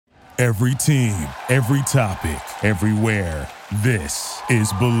Every team, every topic, everywhere. This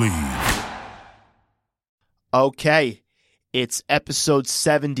is Believe. Okay, it's episode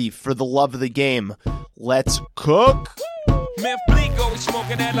 70 for the love of the game. Let's cook. Memph Bleek always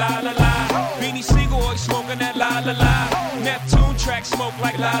smoking that la la la. Beanie Siegel always smoking that la la la. Neptune track smoke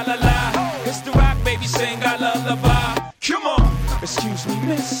like la la la. It's the rock baby sing I lullaby. Come on, excuse me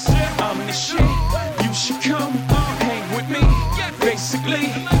miss, I'm the shit. You should come hang with me. Basically,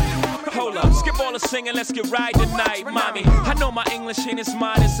 hold up, skip all the singing, let's get right tonight, mommy. I know my English ain't as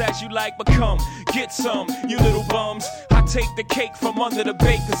modest as you like, but come get some, you little bums. I take the cake from under the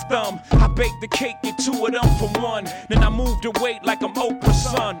baker's thumb. I bake the cake, get two of them for one. Then I move the weight like I'm Oprah's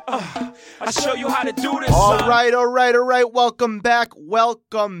son. I show you how to do this, son. All right. Welcome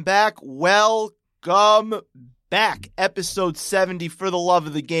back. Episode 70 for the love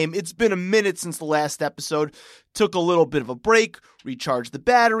of the game. It's been a minute since the last episode. Took a little bit of a break, recharged the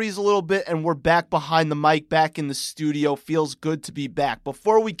batteries a little bit, and we're back behind the mic, back in the studio. Feels good to be back.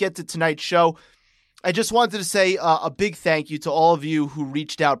 Before we get to tonight's show, I just wanted to say a big thank you to all of you who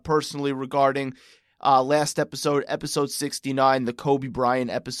reached out personally regarding last episode, episode 69, the Kobe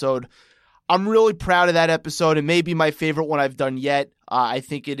Bryant episode. I'm really proud of that episode. It may be my favorite one I've done yet. I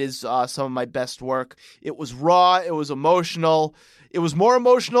think it is some of my best work. It was raw. It was emotional. It was more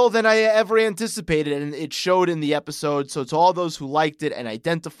emotional than I ever anticipated, and it showed in the episode. So to all those who liked it and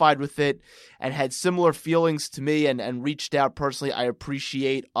identified with it and had similar feelings to me and reached out personally, I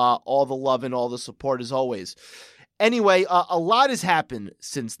appreciate all the love and all the support as always. Anyway, a lot has happened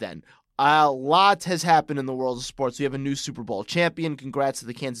since then. A lot has happened in the world of sports. We have a new Super Bowl champion. Congrats to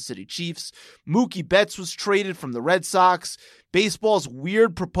the Kansas City Chiefs. Mookie Betts was traded from the Red Sox. Baseball's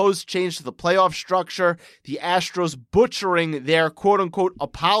weird proposed change to the playoff structure. The Astros butchering their quote-unquote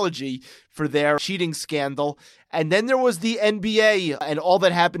apology for their cheating scandal. And then there was the NBA and all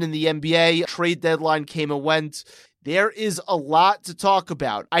that happened in the NBA. Trade deadline came and went. There is a lot to talk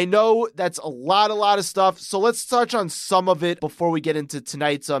about. I know that's a lot of stuff, so let's touch on some of it before we get into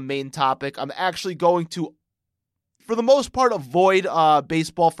tonight's main topic. I'm actually going to, for the most part, avoid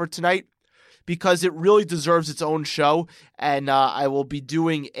baseball for tonight because it really deserves its own show, and I will be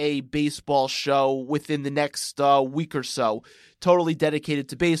doing a baseball show within the next week or so, totally dedicated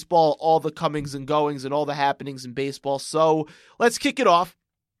to baseball, all the comings and goings and all the happenings in baseball. So let's kick it off.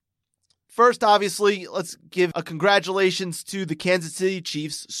 First, obviously, let's give a congratulations to the Kansas City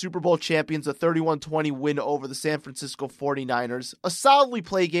Chiefs, Super Bowl champions, a 31-20 win over the San Francisco 49ers. A solidly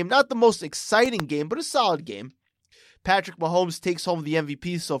played game, not the most exciting game, but a solid game. Patrick Mahomes takes home the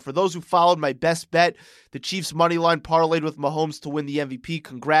MVP, so for those who followed my best bet, the Chiefs money line parlayed with Mahomes to win the MVP.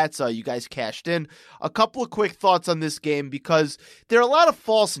 Congrats, you guys cashed in. A couple of quick thoughts on this game because there are a lot of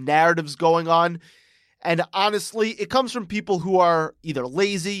false narratives going on, and honestly, it comes from people who are either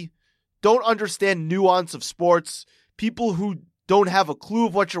lazy, don't understand nuance of sports, people who don't have a clue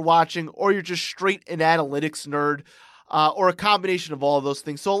of what you're watching, or you're just straight an analytics nerd, or a combination of all of those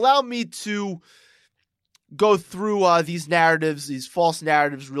things. So allow me to go through these narratives, these false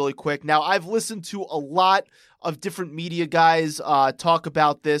narratives really quick. Now, I've listened to a lot of different media guys talk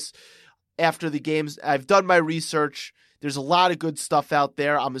about this after the games. I've done my research. There's a lot of good stuff out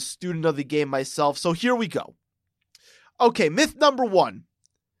there. I'm a student of the game myself. So here we go. Okay, myth number one.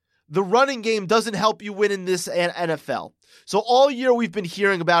 The running game doesn't help you win in this NFL. So all year we've been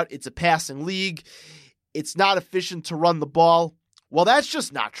hearing about it's a passing league. It's not efficient to run the ball. Well, that's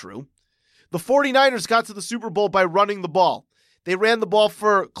just not true. The 49ers got to the Super Bowl by running the ball. They ran the ball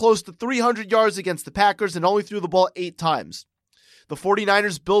for close to 300 yards against the Packers and only threw the ball 8 times. The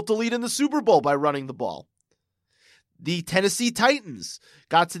 49ers built a lead in the Super Bowl by running the ball. The Tennessee Titans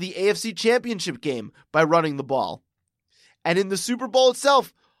got to the AFC Championship game by running the ball. And in the Super Bowl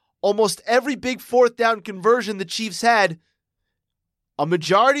itself, almost every big fourth down conversion the Chiefs had, a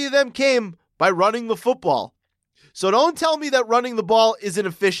majority of them came by running the football. So don't tell me that running the ball isn't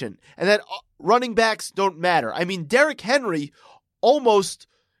efficient and that running backs don't matter. I mean, Derrick Henry almost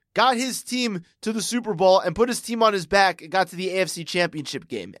got his team to the Super Bowl and put his team on his back and got to the AFC Championship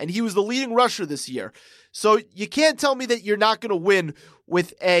game. And he was the leading rusher this year. So you can't tell me that you're not going to win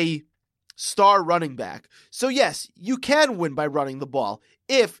with a star running back. So yes, you can win by running the ball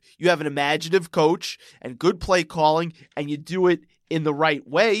if you have an imaginative coach and good play calling and you do it in the right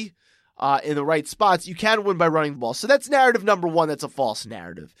way, in the right spots. You can win by running the ball. So that's narrative number one. That's a false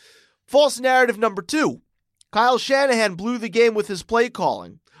narrative. False narrative number two. Kyle Shanahan blew the game with his play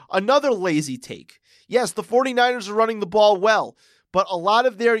calling. Another lazy take. Yes, the 49ers are running the ball well, but a lot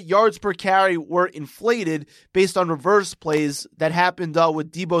of their yards per carry were inflated based on reverse plays that happened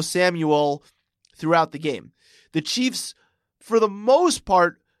with Deebo Samuel throughout the game. The Chiefs, for the most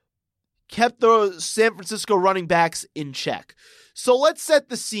part, kept the San Francisco running backs in check. So let's set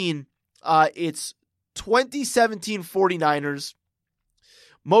the scene. It's 2017 49ers.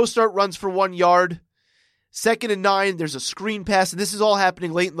 Mostert runs for 1 yard. 2nd and 9, there's a screen pass, and this is all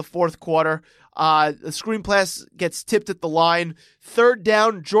happening late in the fourth quarter. The screen pass gets tipped at the line. 3rd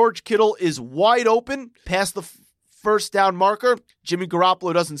down, George Kittle is wide open past the first down marker. Jimmy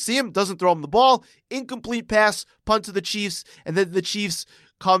Garoppolo doesn't see him, doesn't throw him the ball. Incomplete pass, punt to the Chiefs, and then the Chiefs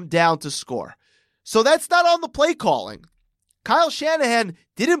come down to score. So that's not on the play calling. Kyle Shanahan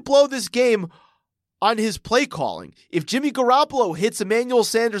didn't blow this game on his play calling. If Jimmy Garoppolo hits Emmanuel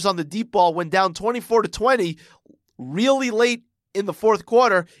Sanders on the deep ball when down 24-20 really late in the fourth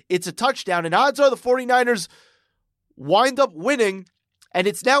quarter, it's a touchdown, and odds are the 49ers wind up winning, and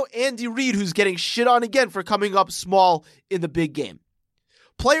it's now Andy Reid who's getting shit on again for coming up small in the big game.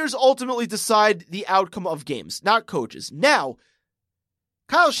 Players ultimately decide the outcome of games, not coaches. Now,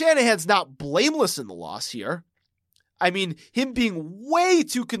 Kyle Shanahan's not blameless in the loss here. I mean, him being way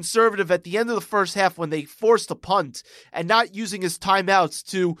too conservative at the end of the first half when they forced a punt and not using his timeouts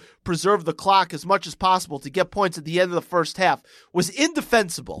to preserve the clock as much as possible to get points at the end of the first half was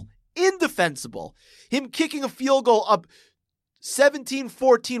indefensible. Indefensible. Him kicking a field goal up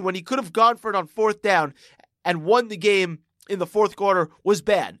 17-14 when he could have gone for it on 4th down and won the game in the fourth quarter was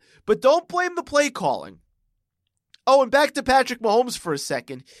bad. But don't blame the play calling. Oh, and back to Patrick Mahomes for a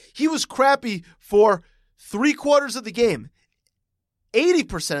second. He was crappy for 3/4 of the game,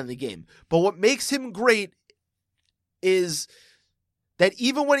 80% of the game. But what makes him great is that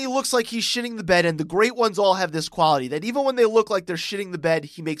even when he looks like he's shitting the bed, and the great ones all have this quality, that even when they look like they're shitting the bed,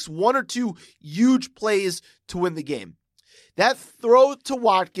 he makes 1 or 2 huge plays to win the game. That throw to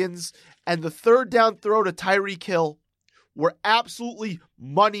Watkins and the 3rd down throw to Tyreek Hill were absolutely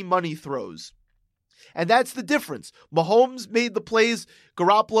money throws. And that's the difference. Mahomes made the plays,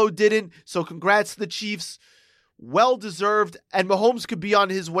 Garoppolo didn't, so congrats to the Chiefs. Well-deserved, and Mahomes could be on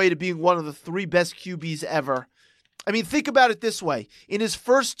his way to being one of the 3 best QBs ever. I mean, think about it this way. In his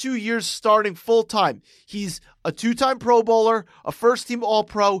first 2 years starting full-time, he's a 2-time Pro Bowler, a first-team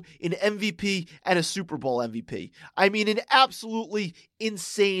All-Pro, an MVP, and a Super Bowl MVP. I mean, an absolutely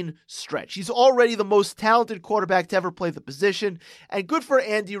insane stretch. He's already the most talented quarterback to ever play the position, and good for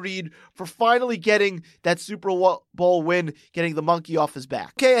Andy Reid for finally getting that Super Bowl win, getting the monkey off his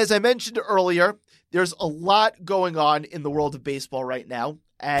back. Okay, as I mentioned earlier, there's a lot going on in the world of baseball right now.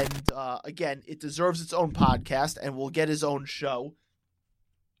 And again, it deserves its own podcast and will get his own show.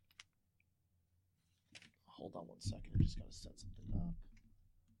 Hold on 1 second. I'm just going to set something up.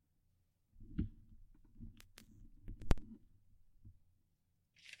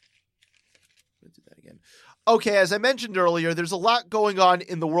 Let's do that again. Okay, as I mentioned earlier, there's a lot going on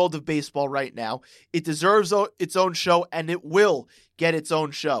in the world of baseball right now. It deserves its own show, and it will get its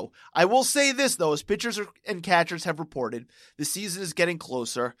own show. I will say this, though, as pitchers and catchers have reported, the season is getting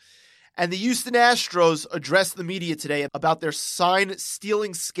closer, and the Houston Astros addressed the media today about their sign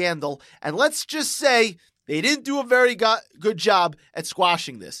stealing scandal, and let's just say they didn't do a very good job at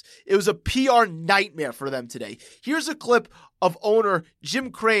squashing this. It was a PR nightmare for them today. Here's a clip of owner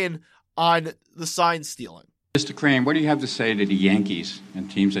Jim Crane on the sign stealing. Mr. Crane, what do you have to say to the Yankees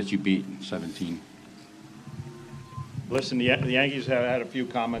and teams that you beat in 17? Listen, the Yankees have had a few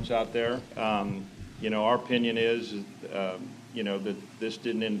comments out there. Our opinion is, that this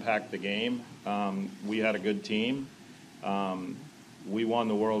didn't impact the game. We had a good team. We won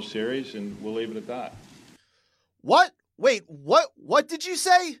the World Series, and we'll leave it at that. What? Wait, what did you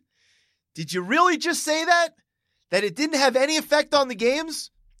say? Did you really just say that? That it didn't have any effect on the games?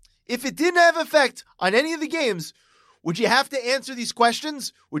 If it didn't have effect on any of the games, would you have to answer these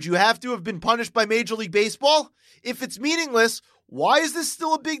questions? Would you have to have been punished by Major League Baseball? If it's meaningless, why is this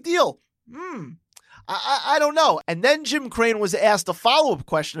still a big deal? I don't know. And then Jim Crane was asked a follow-up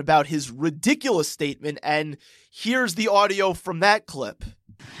question about his ridiculous statement, and here's the audio from that clip.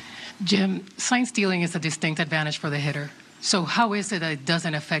 Jim, sign stealing is a distinct advantage for the hitter. So how is it that it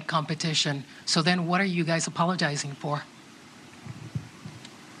doesn't affect competition? So then what are you guys apologizing for?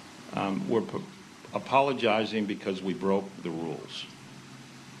 We're apologizing because we broke the rules.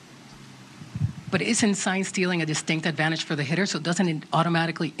 But isn't sign stealing a distinct advantage for the hitter, so doesn't it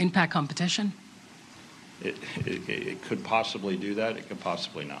automatically impact competition? It could possibly do that. It could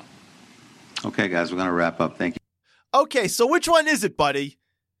possibly not. Okay, guys, we're going to wrap up. Thank you. Okay, so which one is it, buddy?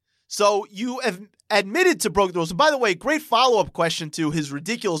 So you have admitted to broke the rules. And by the way, great follow-up question to his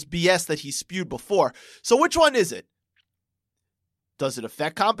ridiculous BS that he spewed before. So which one is it? Does it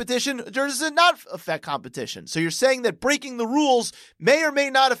affect competition, or does it not affect competition? So you're saying that breaking the rules may or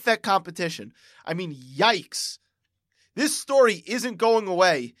may not affect competition. I mean, yikes. This story isn't going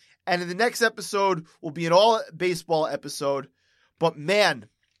away, And in the next episode will be an all baseball episode. But man,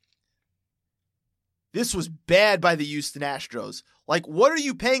 this was bad by the Houston Astros. Like, what are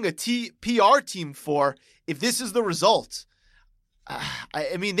you paying a PR team for if this is the result?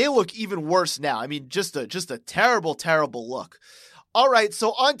 I mean, they look even worse now. I mean, just a terrible, terrible look. All right,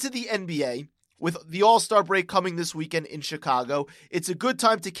 so on to the NBA. With the All-Star break coming this weekend in Chicago, it's a good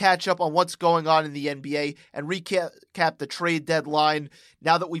time to catch up on what's going on in the NBA and recap the trade deadline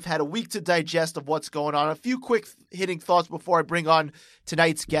now that we've had a week to digest of what's going on. A few quick hitting thoughts before I bring on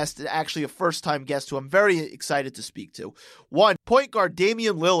tonight's guest, actually a first-time guest who I'm very excited to speak to. One, point guard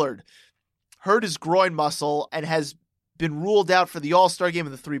Damian Lillard hurt his groin muscle and has been ruled out for the All-Star game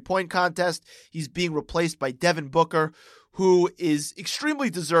in the three-point contest. He's being replaced by Devin Booker, who is extremely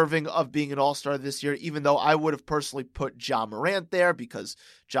deserving of being an All-Star this year, even though I would have personally put Ja Morant there because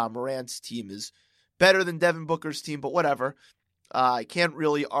Ja Morant's team is better than Devin Booker's team, but whatever. I can't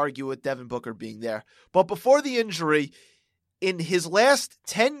really argue with Devin Booker being there. But before the injury, in his last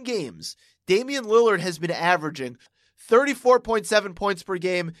 10 games, Damian Lillard has been averaging 34.7 points per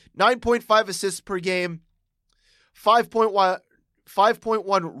game, 9.5 assists per game,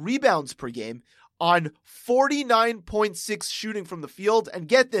 5.1 rebounds per game, on 49.6 shooting from the field, and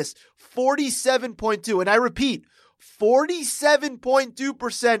get this, 47.2, and I repeat,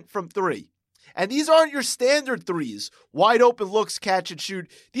 47.2% from three. And these aren't your standard threes, wide open looks, catch and shoot.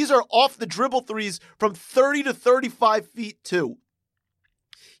 These are off the dribble threes from 30 to 35 feet too.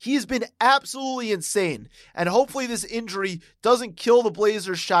 He's been absolutely insane, and hopefully this injury doesn't kill the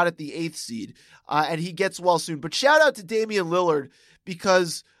Blazers' shot at the 8th seed, and he gets well soon. But shout out to Damian Lillard,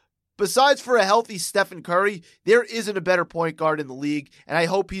 because besides for a healthy Stephen Curry, there isn't a better point guard in the league, and I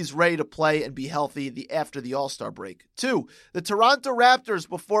hope he's ready to play and be healthy after the All-Star break. 2, the Toronto Raptors,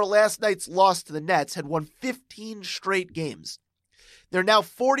 before last night's loss to the Nets, had won 15 straight games. They're now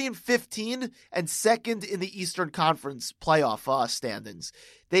 40-15 and second in the Eastern Conference playoff standings.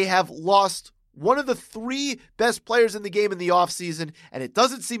 They have lost one of the 3 best players in the game in the offseason, and it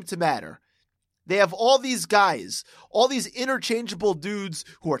doesn't seem to matter. They have all these guys, all these interchangeable dudes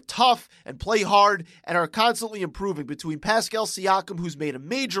who are tough and play hard and are constantly improving, between Pascal Siakam, who's made a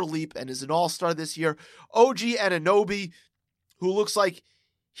major leap and is an all-star this year, OG Anunoby, who looks like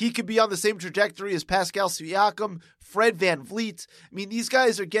he could be on the same trajectory as Pascal Siakam, Fred VanVleet. I mean, these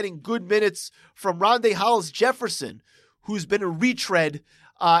guys are getting good minutes from Rondae Hollis-Jefferson, who's been a retread,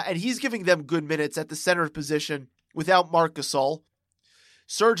 and he's giving them good minutes at the center position without Marc Gasol.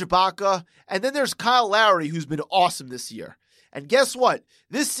 Serge Ibaka, and then there's Kyle Lowry, who's been awesome this year. And guess what?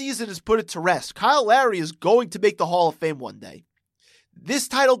 This season has put it to rest. Kyle Lowry is going to make the Hall of Fame one day. This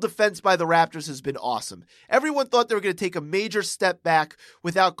title defense by the Raptors has been awesome. Everyone thought they were going to take a major step back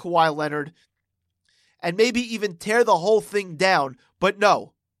without Kawhi Leonard and maybe even tear the whole thing down, but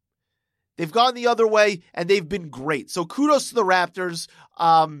no. They've gone the other way, and they've been great. So kudos to the Raptors.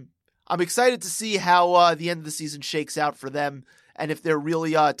 I'm excited to see how the end of the season shakes out for them, and if they're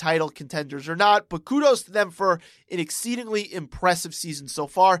really title contenders or not. But kudos to them for an exceedingly impressive season so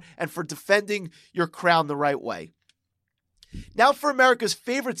far and for defending your crown the right way. Now for America's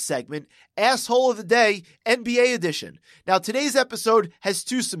favorite segment, Asshole of the Day, NBA edition. Now today's episode has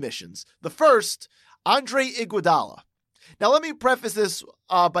 2 submissions. The first, Andre Iguodala. Now let me preface this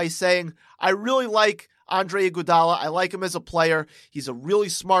by saying I really like Andre Iguodala. I like him as a player. He's a really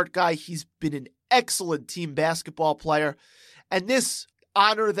smart guy. He's been an excellent team basketball player. And this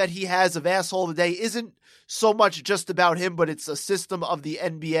honor that he has of Asshole of the Day isn't so much just about him, but it's a system of the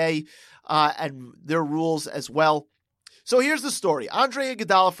NBA and their rules as well. So here's the story. Andre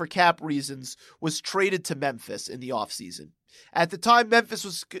Iguodala, for cap reasons, was traded to Memphis in the offseason. At the time, Memphis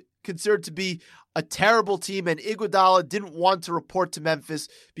was considered to be a terrible team, and Iguodala didn't want to report to Memphis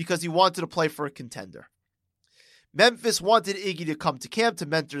because he wanted to play for a contender. Memphis wanted Iggy to come to camp to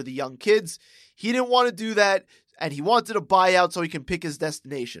mentor the young kids. He didn't want to do that, and he wanted a buyout so he can pick his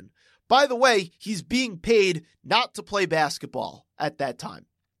destination. By the way, he's being paid not to play basketball at that time.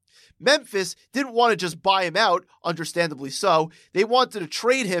 Memphis didn't want to just buy him out, understandably so. They wanted to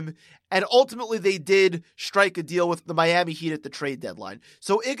trade him, and ultimately they did strike a deal with the Miami Heat at the trade deadline.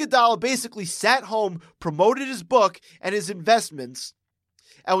 So Iguodala basically sat home, promoted his book and his investments,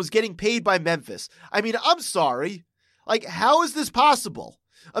 and was getting paid by Memphis. I mean, I'm sorry. Like, how is this possible?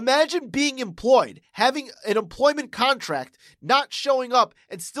 Imagine being employed, having an employment contract, not showing up,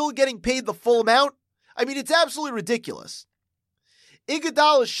 and still getting paid the full amount. I mean, it's absolutely ridiculous.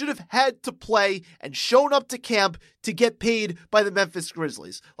 Iguodala should have had to play and shown up to camp to get paid by the Memphis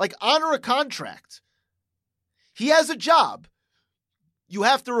Grizzlies. Like, honor a contract. He has a job. You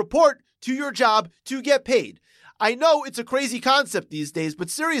have to report to your job to get paid. I know it's a crazy concept these days, but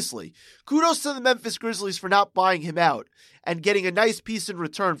seriously, kudos to the Memphis Grizzlies for not buying him out and getting a nice piece in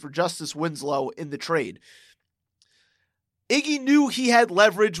return for Justice Winslow in the trade. Iggy knew he had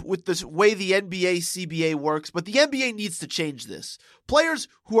leverage with the way the NBA CBA works, but the NBA needs to change this. Players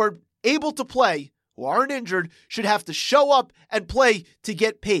who are able to play, who aren't injured, should have to show up and play to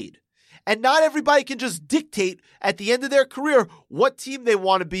get paid. And not everybody can just dictate at the end of their career what team they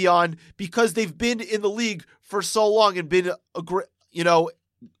want to be on because they've been in the league for so long and been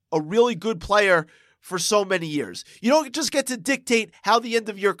a really good player for so many years. You don't just get to dictate how the end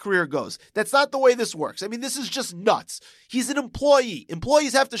of your career goes. That's not the way this works. I mean, this is just nuts. He's an employee.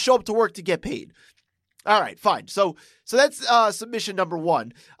 Employees have to show up to work to get paid. All right, fine. So that's submission number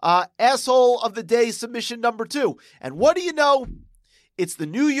 1. Asshole of the day, submission number 2. And what do you know? It's the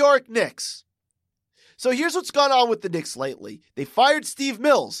New York Knicks. So here's what's gone on with the Knicks lately. They fired Steve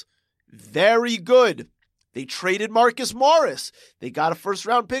Mills. Very good. They traded Marcus Morris. They got a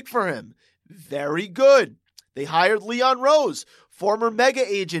first-round pick for him. Very good. They hired Leon Rose, former mega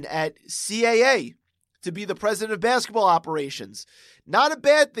agent at CAA, to be the president of basketball operations. Not a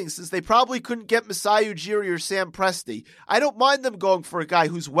bad thing, since they probably couldn't get Masai Ujiri or Sam Presti. I don't mind them going for a guy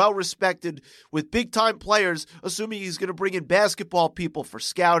who's well-respected with big-time players, assuming he's going to bring in basketball people for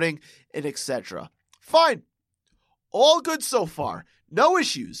scouting and etc. Fine. All good so far. No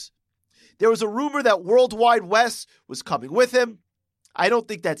issues. There was a rumor that Worldwide Wes was coming with him. I don't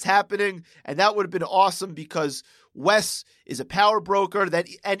think that's happening, and that would have been awesome because Wes is a power broker,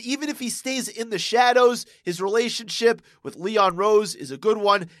 and even if he stays in the shadows, his relationship with Leon Rose is a good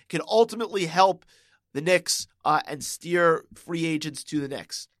one, can ultimately help the Knicks and steer free agents to the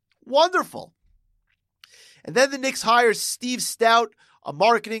Knicks. Wonderful. And then the Knicks hire Steve Stout, a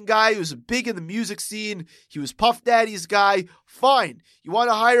marketing guy who's big in the music scene. He was Puff Daddy's guy. Fine. You want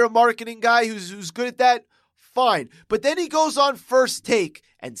to hire a marketing guy who's good at that? Fine. But then he goes on First Take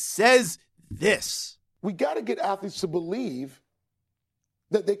and says this. We got to get athletes to believe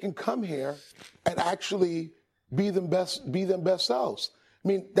that they can come here and actually be them best selves. I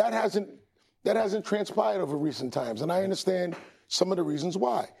mean, that hasn't transpired over recent times, and I understand some of the reasons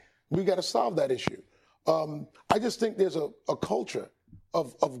why. We got to solve that issue. I just think there's a culture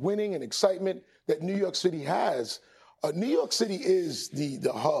of winning and excitement that New York City has. New York City is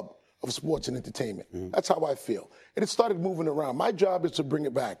the hub of sports and entertainment. That's how I feel. And it started moving around. My job is to bring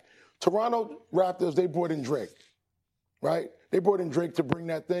it back. Toronto Raptors, they brought in Drake, right? They brought in Drake to bring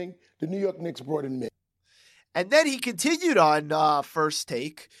that thing. The New York Knicks brought in me. And then he continued on First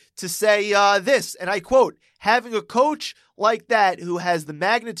Take to say this, and I quote, having a coach like that who has the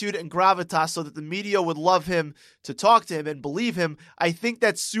magnitude and gravitas so that the media would love him to talk to him and believe him, I think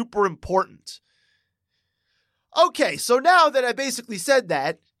that's super important. Okay, so now that I basically said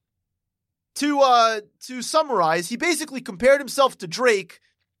that, to summarize, he basically compared himself to Drake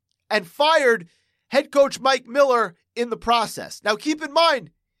and fired head coach Mike Miller in the process. Now keep in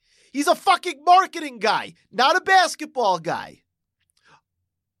mind, he's a fucking marketing guy, not a basketball guy.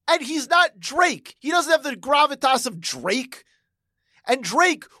 And he's not Drake. He doesn't have the gravitas of Drake. And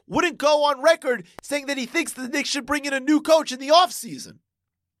Drake wouldn't go on record saying that he thinks the Knicks should bring in a new coach in the offseason.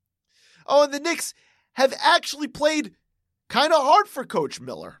 Oh, and the Knicks have actually played kind of hard for Coach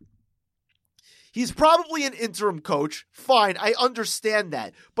Miller. He's probably an interim coach. Fine, I understand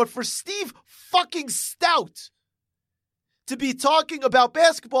that. But for Steve fucking Stout to be talking about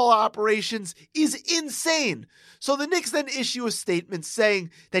basketball operations is insane. So the Knicks then issue a statement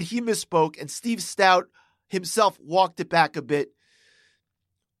saying that he misspoke, and Steve Stout himself walked it back a bit.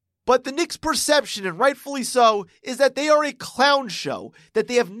 But the Knicks' perception, and rightfully so, is that they are a clown show, that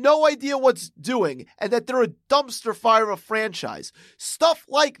they have no idea what's doing, and that they're a dumpster fire of a franchise. Stuff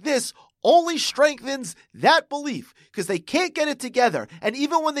like this only strengthens that belief because they can't get it together. And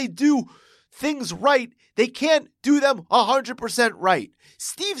even when they do things right, they can't do them 100% right.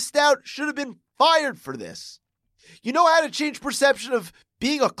 Steve Stout should have been fired for this. You know how to change perception of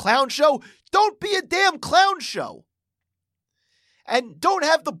being a clown show? Don't be a damn clown show. And don't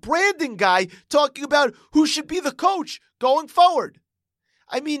have the branding guy talking about who should be the coach going forward.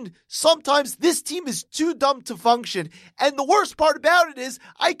 I mean, sometimes this team is too dumb to function. And the worst part about it is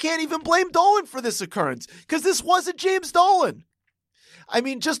I can't even blame Dolan for this occurrence because this wasn't James Dolan. I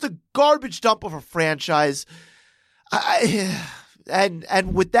mean, just a garbage dump of a franchise.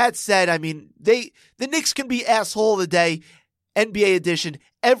 And with that said, I mean, the Knicks can be asshole of the day, NBA edition,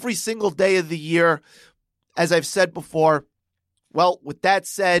 every single day of the year. As I've said before. Well, with that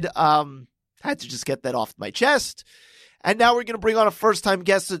said, had to just get that off my chest. And now we're going to bring on a first-time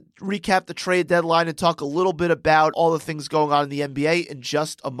guest to recap the trade deadline and talk a little bit about all the things going on in the NBA in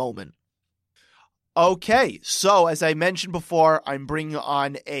just a moment. Okay, so as I mentioned before, I'm bringing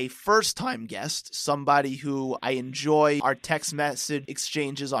on a first-time guest, somebody who I enjoy our text message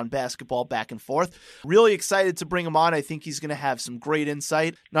exchanges on basketball back and forth. Really excited to bring him on. I think he's going to have some great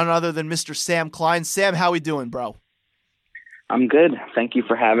insight. None other than Mr. Sam Klein. Sam, how we doing, bro? I'm good. Thank you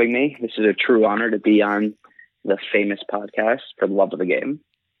for having me. This is a true honor to be on the famous podcast For the Love of the Game.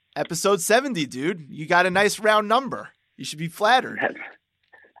 Episode 70, dude. You got a nice round number. You should be flattered.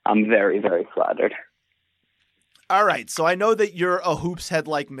 I'm very, very flattered. All right, so I know that you're a hoops head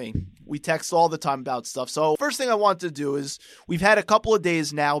like me. We text all the time about stuff. So first thing I want to do is we've had a couple of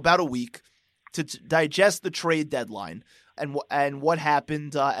days now, about a week, to digest the trade deadline and what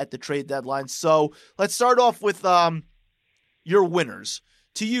happened at the trade deadline. So let's start off with your winners.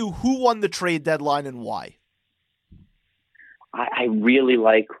 To you, who won the trade deadline and why? I really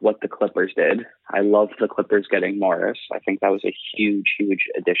like what the Clippers did. I love the Clippers getting Morris. I think that was a huge, huge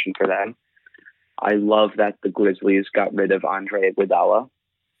addition for them. I love that the Grizzlies got rid of Andre Iguodala.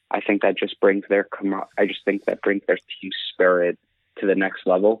 I think that just brings their team spirit to the next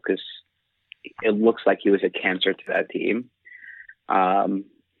level because it looks like he was a cancer to that team.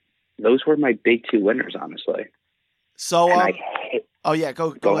 Those were my big two winners, honestly. So, go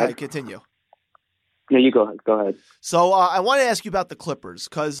ahead, continue. No, you go ahead. So I want to ask you about the Clippers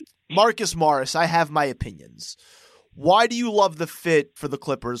because Marcus Morris, I have my opinions. Why do you love the fit for the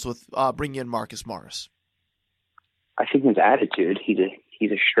Clippers with bringing in Marcus Morris? I think his attitude, he's a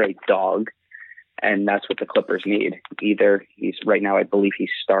straight dog, and that's what the Clippers need. Either right now I believe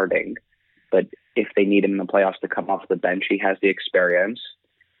he's starting, but if they need him in the playoffs to come off the bench, he has the experience,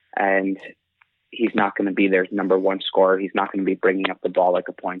 and he's not going to be their number one scorer. He's not going to be bringing up the ball like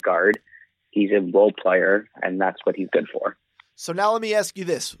a point guard. He's a role player, and that's what he's good for. So now let me ask you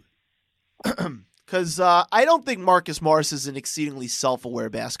this. Because I don't think Marcus Morris is an exceedingly self-aware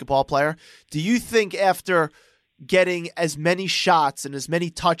basketball player. Do you think after getting as many shots and as many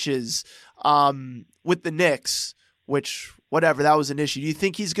touches with the Knicks, which, whatever, that was an issue, do you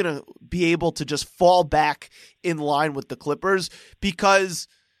think he's going to be able to just fall back in line with the Clippers? Because,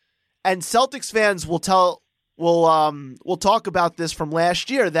 and Celtics fans will talk about this from last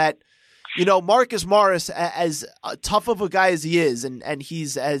year, that you know, Marcus Morris, as tough of a guy as he is, and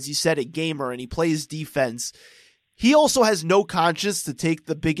he's, as you said, a gamer, and he plays defense, he also has no conscience to take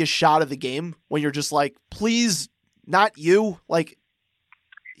the biggest shot of the game when you're just like, please, not you. Like,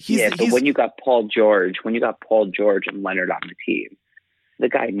 when you got Paul George and Leonard on the team, the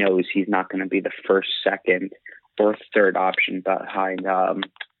guy knows he's not going to be the first, second, or third option behind,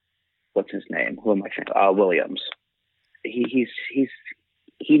 what's his name? Who am I thinking? Williams.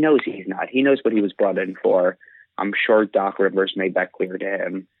 He knows he's not. He knows what he was brought in for. I'm sure Doc Rivers made that clear to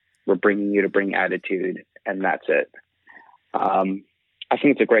him. We're bringing you to bring attitude, and that's it. I think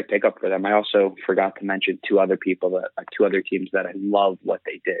it's a great pickup for them. I also forgot to mention two other teams that I love what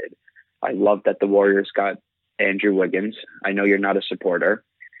they did. I love that the Warriors got Andrew Wiggins. I know you're not a supporter,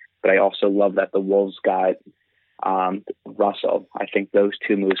 but I also love that the Wolves got Russell. I think those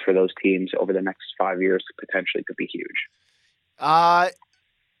two moves for those teams over the next 5 years potentially could be huge.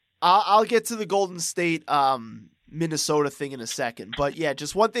 I'll get to the Golden State Minnesota thing in a second, but yeah,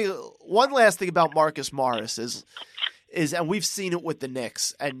 just one last thing about Marcus Morris is, and we've seen it with the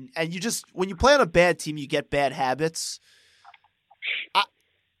Knicks, and you just, when you play on a bad team, you get bad habits.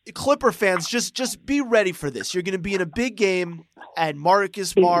 Clipper fans, just be ready for this. You're going to be in a big game, and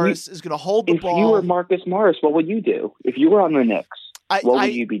Marcus Morris is going to hold the ball. If you were Marcus Morris, what would you do? If you were on the Knicks, what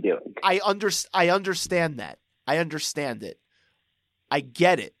would you be doing? I understand that. I understand it. I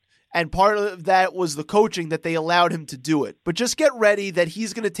get it. And part of that was the coaching that they allowed him to do it. But just get ready that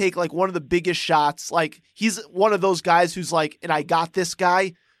he's going to take like one of the biggest shots. Like, he's one of those guys who's like an I got this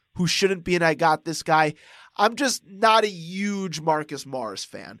guy who shouldn't be an I got this guy. I'm just not a huge Marcus Morris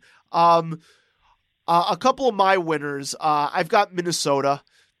fan. A couple of my winners, I've got Minnesota.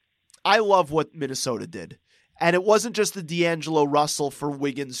 I love what Minnesota did. And it wasn't just the D'Angelo Russell for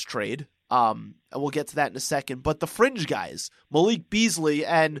Wiggins trade. And we'll get to that in a second. But the fringe guys, Malik Beasley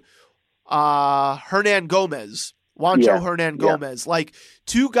and Hernan Gomez, Hernan Gomez, like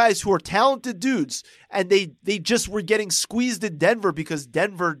two guys who are talented dudes, and they just were getting squeezed in Denver because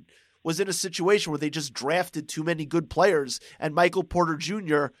Denver was in a situation where they just drafted too many good players, and Michael Porter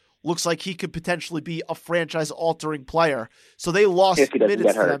Jr. looks like he could potentially be a franchise-altering player. So they lost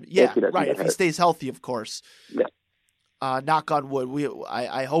minutes to them. Yeah, right, if he stays healthy, of course. Yeah. Knock on wood.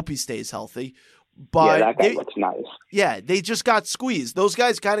 I hope he stays healthy. But that guy looks nice. Yeah, they just got squeezed. Those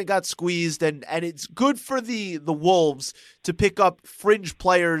guys kind of got squeezed, and it's good for the Wolves to pick up fringe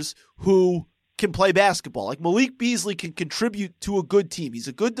players who can play basketball. Like Malik Beasley can contribute to a good team. He's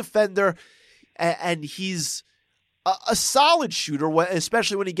a good defender, and he's a solid shooter,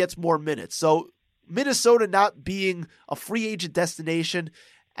 especially when he gets more minutes. So Minnesota not being a free agent destination,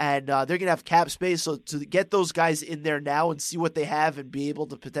 and they're going to have cap space. So to get those guys in there now and see what they have and be able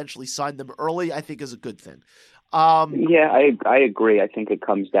to potentially sign them early, I think is a good thing. Yeah, I agree. I think it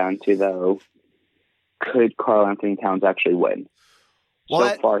comes down to, though, could Karl-Anthony Towns actually win? Well,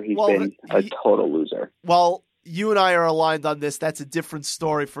 so far, he's been a total loser. Well, you and I are aligned on this. That's a different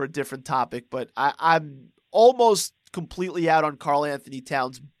story for a different topic, but I'm almost completely out on Karl-Anthony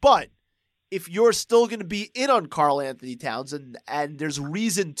Towns. But if you're still going to be in on Karl-Anthony Towns, and there's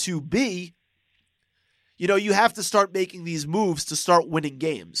reason to be, you have to start making these moves to start winning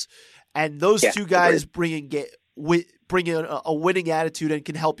games. And those two guys bring in a winning attitude and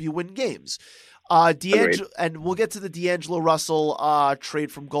can help you win games. And we'll get to the D'Angelo Russell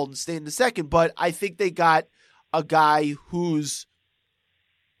trade from Golden State in a second, but I think they got a guy who's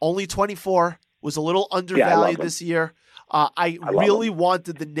only 24, was a little undervalued this year. I really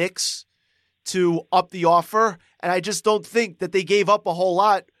wanted the Knicks to up the offer, and I just don't think that they gave up a whole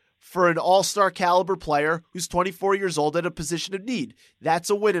lot for an all-star caliber player who's 24 years old at a position of need. That's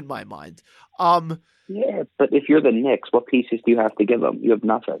a win in my mind. Yeah, but if you're the Knicks, what pieces do you have to give them? You have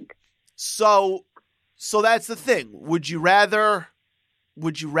nothing. So that's the thing. Would you rather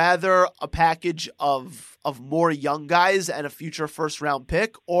a package of more young guys and a future first round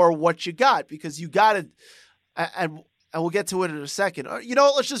pick, or what you got? Because you got it, and we'll get to it in a second. You know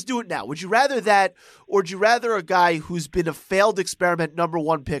what? Let's just do it now. Would you rather that, or would you rather a guy who's been a failed experiment number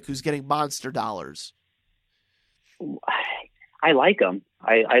one pick who's getting monster dollars? I like him.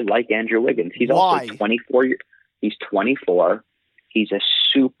 I like Andrew Wiggins. He's also 24. He's 24. He's a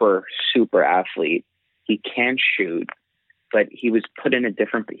super, super athlete. He can shoot, but he was put in a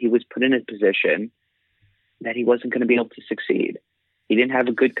position that he wasn't going to be able to succeed. He didn't have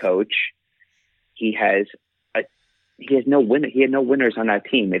a good coach. He had no winners on that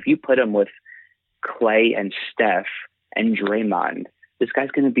team. If you put him with Clay and Steph and Draymond, this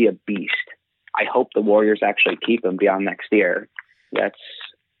guy's going to be a beast. I hope the Warriors actually keep him beyond next year.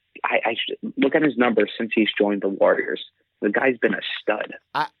 I look at his numbers since he's joined the Warriors. The guy's been a stud.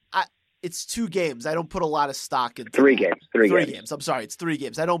 It's 2 games. I don't put a lot of stock into Three that. games. Three games. I'm sorry. It's 3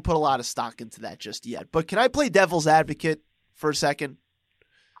 games. I don't put a lot of stock into that just yet. But can I play devil's advocate for a second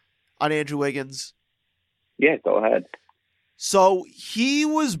on Andrew Wiggins? Yeah, go ahead. So he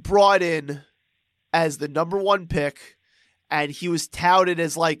was brought in as the number 1 pick, and he was touted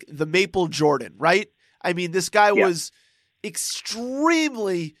as like the Maple Jordan, right? I mean, this guy was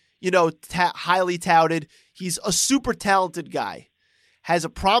extremely, highly touted. He's a super talented guy, has a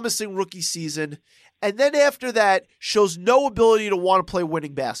promising rookie season, and then after that shows no ability to want to play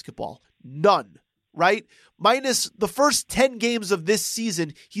winning basketball. None, right? Minus the first 10 games of this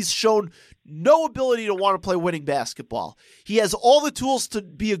season, he's shown no ability to want to play winning basketball. He has all the tools to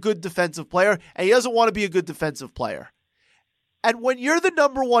be a good defensive player, and he doesn't want to be a good defensive player. And when you're the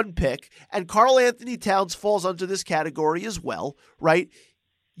number 1 pick, and Karl-Anthony Towns falls under this category as well, right?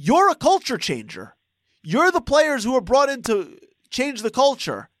 You're a culture changer. You're the players who are brought in to change the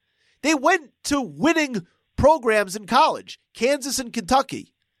culture. They went to winning programs in college, Kansas and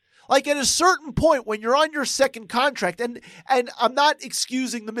Kentucky. Like at a certain point when you're on your second contract, and I'm not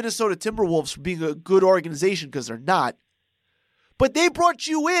excusing the Minnesota Timberwolves for being a good organization because they're not, but they brought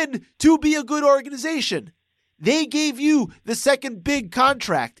you in to be a good organization. They gave you the second big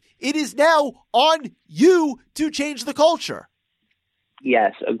contract. It is now on you to change the culture.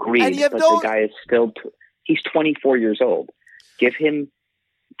 Yes, agreed. But the guy is still, he's 24 years old. Give him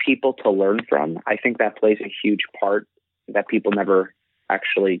people to learn from. I think that plays a huge part that people never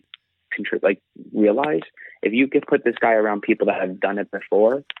actually realize. If you could put this guy around people that have done it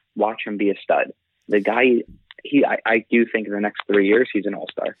before, watch him be a stud. The guy, I do think in the next 3 years, he's an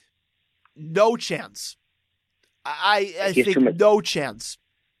all-star. No chance. I think no chance.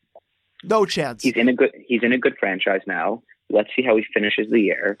 No chance. He's in a good franchise now. Let's see how he finishes the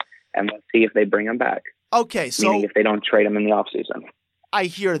year, and let's see if they bring him back. Okay, so meaning if they don't trade him in the offseason. I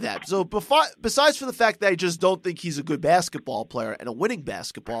hear that. So besides for the fact that I just don't think he's a good basketball player and a winning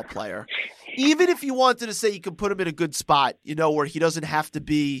basketball player, even if you wanted to say you can put him in a good spot, where he doesn't have to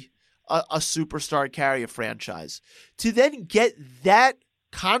be a superstar and carry a franchise, to then get that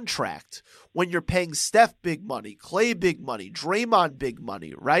contract when you're paying Steph big money, Clay big money, Draymond big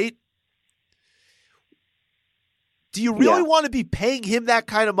money, right? Do you really want to be paying him that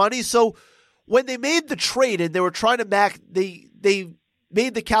kind of money? So when they made the trade and they were trying to they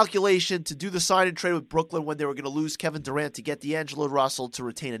made the calculation to do the sign and trade with Brooklyn when they were going to lose Kevin Durant to get D'Angelo Russell to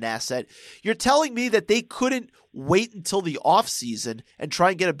retain an asset. You're telling me that they couldn't wait until the offseason and try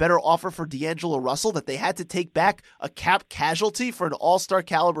and get a better offer for D'Angelo Russell, that they had to take back a cap casualty for an all-star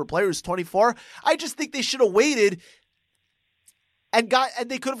caliber player who's 24? I just think they should have waited and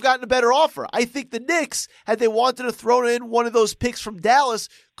they could have gotten a better offer. I think the Knicks, had they wanted to throw in one of those picks from Dallas,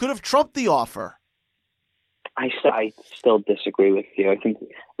 could have trumped the offer. I still disagree with you. I think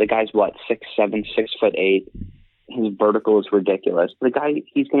the guy's 6'7", 6'8". His vertical is ridiculous. The guy,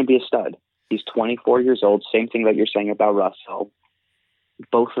 he's going to be a stud. He's 24 years old. Same thing that you're saying about Russell.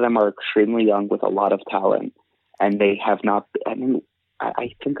 Both of them are extremely young with a lot of talent, and they have not. I mean,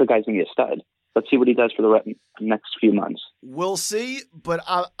 I think the guy's going to be a stud. Let's see what he does for the next few months. We'll see, but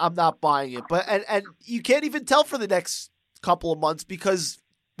I'm not buying it. But and you can't even tell for the next couple of months because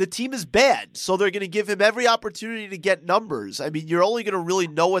the team is bad, so they're going to give him every opportunity to get numbers. I mean, you're only going to really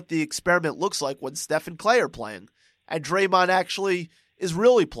know what the experiment looks like when Steph and Clay are playing, and Draymond actually is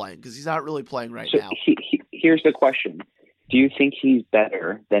really playing because he's not really playing right now. Here's the question. Do you think he's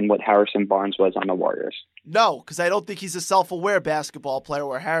better than what Harrison Barnes was on the Warriors? No, because I don't think he's a self-aware basketball player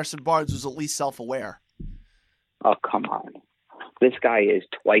where Harrison Barnes was at least self-aware. Oh, come on. This guy is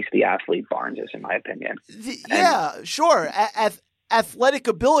twice the athlete Barnes is, in my opinion. Sure. Athletic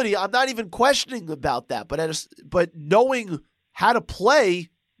ability, I'm not even questioning about that, but knowing how to play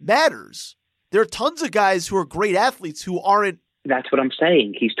matters. There are tons of guys who are great athletes who aren't. That's what I'm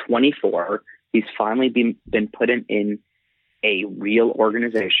saying. He's 24. He's finally been put in a real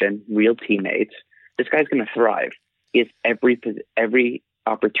organization, real teammates. This guy's going to thrive. He has every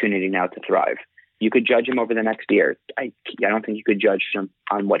opportunity now to thrive. You could judge him over the next year. I don't think you could judge him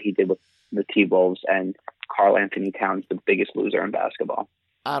on what he did with the T-Wolves and Karl Anthony Towns, the biggest loser in basketball.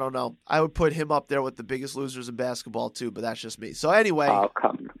 I don't know. I would put him up there with the biggest losers in basketball too, but that's just me. So anyway, well,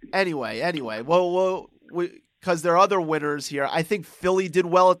 because there are other winners here. I think Philly did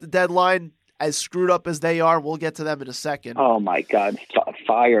well at the deadline. As screwed up as they are, we'll get to them in a second. Oh my God!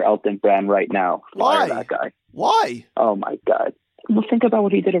 Fire Elton Brand right now. Fire that guy. Why? Oh my God! Well, think about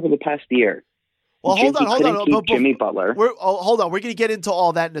what he did over the past year. Well, hold on. Jimmy Butler. Hold on. We're going to get into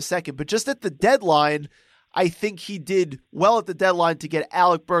all that in a second. But just at the deadline, I think he did well at the deadline to get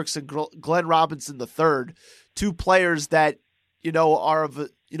Alec Burks and Glenn Robinson III, two players that are of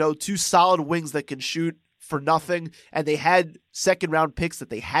two solid wings that can shoot for nothing, and they had second round picks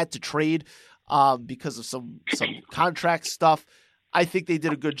that they had to trade because of some contract stuff. I think they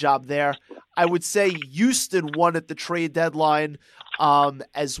did a good job there. I would say Houston won at the trade deadline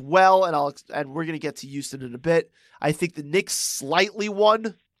as well, and we're going to get to Houston in a bit. I think the Knicks slightly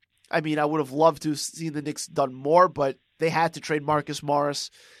won. I mean, I would have loved to have seen the Knicks done more, but they had to trade Marcus Morris.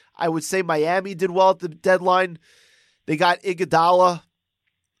 I would say Miami did well at the deadline. They got Iguodala,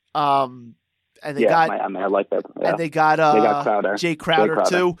 and they got Miami. I like that. Yeah. And they got Crowder. Jay Crowder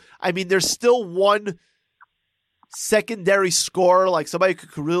too. I mean, there's still one secondary scorer, like somebody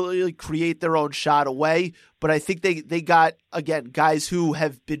could really create their own shot away. But I think they got, again, guys who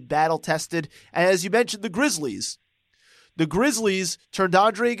have been battle tested. And as you mentioned, the Grizzlies turned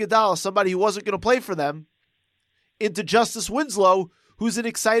Andre Iguodala, somebody who wasn't going to play for them, into Justice Winslow, who's an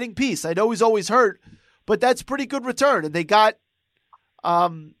exciting piece. I know he's always hurt, but that's pretty good return. And they got,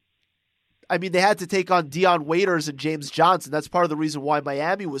 they had to take on Dion Waiters and James Johnson. That's part of the reason why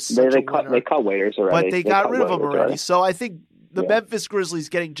Miami was such a winner. They cut Waiters already. But they got rid of him already. So I think the Memphis Grizzlies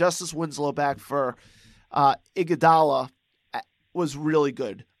getting Justice Winslow back for Iguodala was really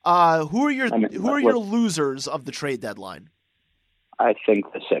good. Who are your losers of the trade deadline? I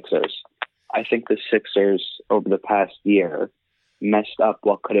think the Sixers. I think the Sixers over the past year messed up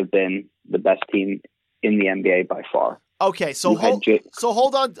what could have been the best team in the NBA by far. Okay, so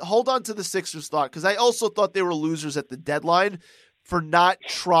hold on to the Sixers thought, because I also thought they were losers at the deadline for not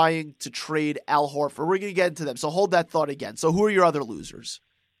trying to trade Al Horford. We're going to get into them, so hold that thought again. So who are your other losers?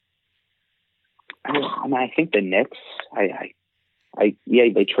 I think the Knicks.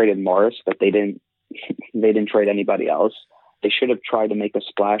 They traded Morris, but they didn't trade anybody else. They should have tried to make a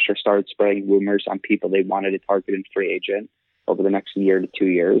splash or started spreading rumors on people they wanted to target in free agent over the next year to 2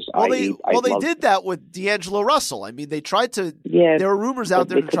 years. They did that with D'Angelo Russell. I mean, they tried to. Yeah, there were rumors out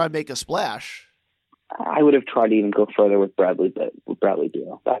there to try and make a splash. I would have tried to even go further with Bradley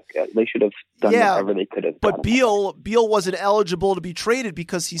Beal. They should have done whatever they could have. But Beal wasn't eligible to be traded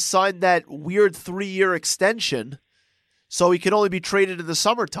because he signed that weird 3-year extension, so he could only be traded in the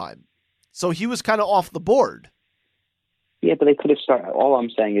summertime. So he was kind of off the board. Yeah, but they could have started. All I'm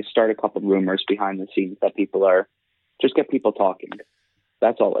saying is start a couple rumors behind the scenes that people are. Just get people talking.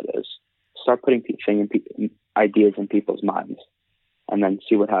 That's all it is. Start putting ideas in people's minds. and then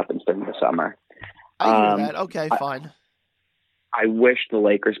see what happens during the summer. I hear that. Okay, fine. I wish the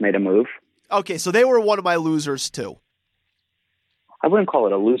Lakers made a move. Okay, so they were one of my losers too. I wouldn't call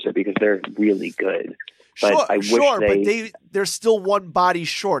it a loser because they're really good. But but they're still one body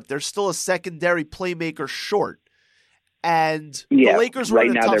short. They're still a secondary playmaker short. And the Lakers were right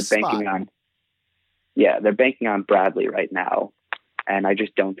in a now tough they're banking spot. they're banking on Bradley right now, and I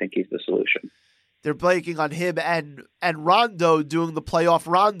just don't think he's the solution. They're banking on him and Rondo doing the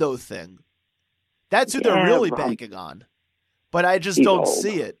playoff Rondo thing. That's who they're really banking on. But I just don't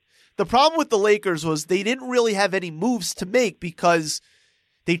see it. The problem with the Lakers was they didn't really have any moves to make because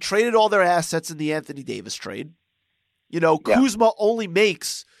they traded all their assets in the Anthony Davis trade. Kuzma only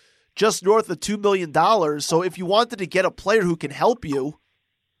makes just north of $2 million. So if you wanted to get a player who can help you,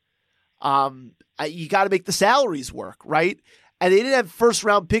 you got to make the salaries work, right? And they didn't have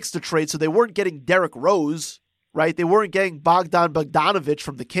first-round picks to trade, so they weren't getting Derrick Rose, right? They weren't getting Bogdan Bogdanović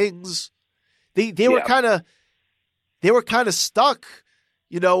from the Kings. They were kind of stuck,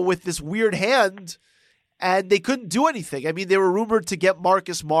 with this weird hand, and they couldn't do anything. I mean, they were rumored to get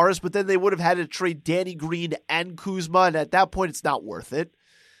Marcus Morris, but then they would have had to trade Danny Green and Kuzma, and at that point, it's not worth it.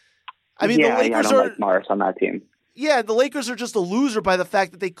 I mean, the Lakers I don't like Morris on that team. Yeah, the Lakers are just a loser by the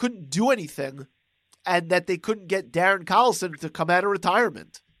fact that they couldn't do anything and that they couldn't get Darren Collison to come out of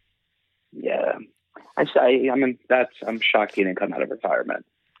retirement. Yeah. I'm shocked he didn't come out of retirement.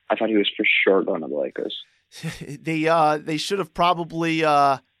 I thought he was for sure going to the Lakers. They should have probably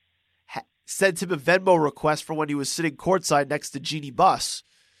sent him a Venmo request for when he was sitting courtside next to Jeannie Buss.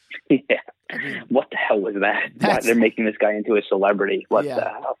 Yeah. I mean, what the hell was that? Why they're making this guy into a celebrity? What the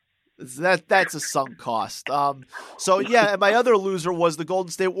hell? That's a sunk cost. And my other loser was the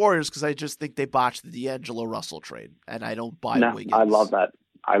Golden State Warriors because I just think they botched the D'Angelo Russell trade, and I don't buy Wiggins. I love that.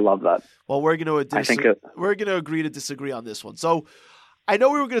 Well, we're going to agree to disagree on this one. So I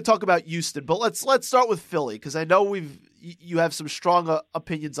know we were going to talk about Houston, but let's start with Philly because I know you have some strong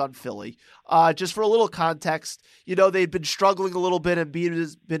opinions on Philly. Just for a little context, they'd been struggling a little bit. Embiid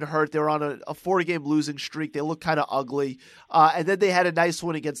has been hurt. They were on a 4-game losing streak. They look kind of ugly. And then they had a nice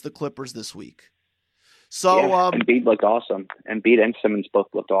win against the Clippers this week. So Embiid looked awesome. Embiid and Simmons both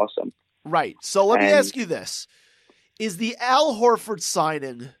looked awesome. Right. So let me ask you this. Is the Al Horford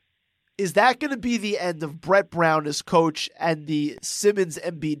signing, is that going to be the end of Brett Brown as coach and the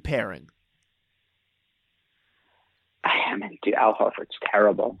Simmons-Embiid pairing? I mean, dude, Al Horford's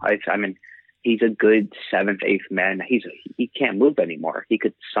terrible. I mean, he's a good 7th, 8th man. He can't move anymore. He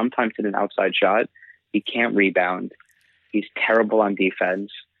could sometimes hit an outside shot. He can't rebound. He's terrible on defense.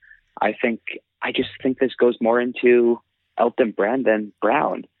 I just think this goes more into Elton Brand than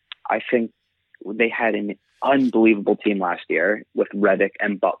Brown. I think they had an unbelievable team last year with Redick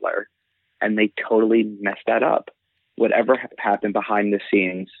and Butler, and they totally messed that up. Whatever happened behind the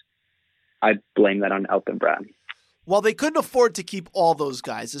scenes, I blame that on Elton Brand. Well, they couldn't afford to keep all those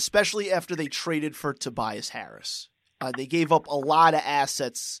guys, especially after they traded for Tobias Harris. They gave up a lot of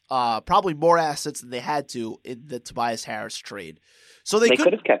assets, probably more assets than they had to in the Tobias Harris trade. So they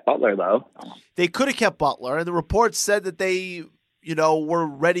could have kept Butler, though. They could have kept Butler, and the reports said that they, were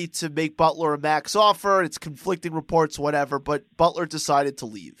ready to make Butler a max offer. It's conflicting reports, whatever, but Butler decided to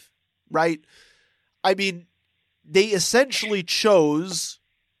leave, right? I mean, they essentially chose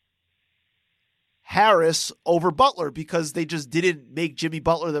Harris over Butler because they just didn't make Jimmy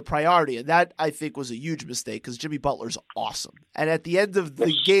Butler the priority. And that, I think, was a huge mistake because Jimmy Butler's awesome. And at the end of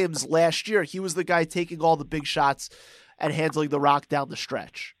the games last year, he was the guy taking all the big shots and handling the rock down the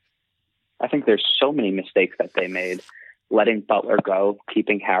stretch. I think there's so many mistakes that they made. Letting Butler go,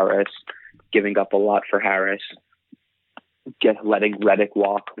 keeping Harris, giving up a lot for Harris, letting Redick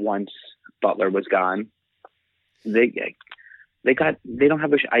walk once Butler was gone. They don't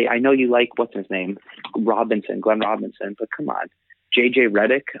have I know you like, what's his name? Glenn Robinson, but come on. JJ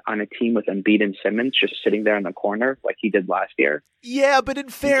Redick on a team with Embiid and Simmons just sitting there in the corner like he did last year. Yeah, but in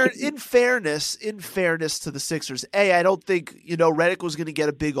fairness to the Sixers, I don't think, Redick was going to get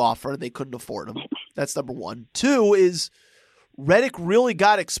a big offer and they couldn't afford him. That's number one. Two is Redick really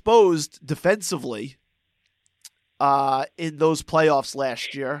got exposed defensively in those playoffs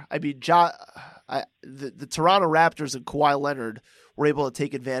last year. I mean, the Toronto Raptors and Kawhi Leonard were able to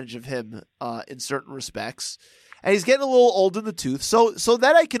take advantage of him in certain respects. And he's getting a little old in the tooth. So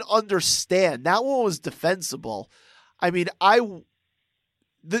that I can understand. That one was defensible. I mean,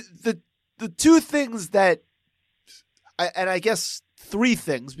 the two things that, and I guess three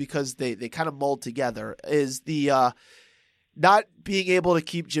things because they kind of mold together, is the not being able to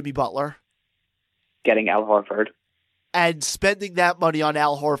keep Jimmy Butler. Getting Al Horford. and spending that money on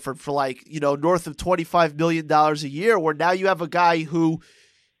Al Horford for north of $25 million a year, where now you have a guy who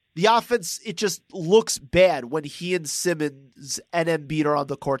the offense, it just looks bad when he and Simmons and Embiid are on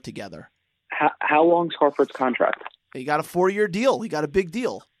the court together. How long's Horford's contract? He got a 4-year deal. He got a big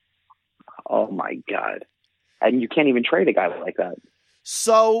deal. Oh my God. And you can't even trade a guy like that.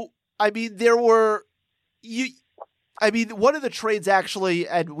 So, I mean, one of the trades actually,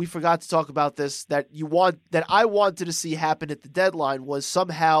 and we forgot to talk about this, that I wanted to see happen at the deadline was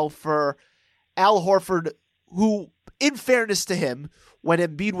somehow for Al Horford, who, in fairness to him, when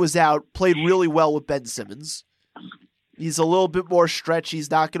Embiid was out, played really well with Ben Simmons. He's a little bit more stretch.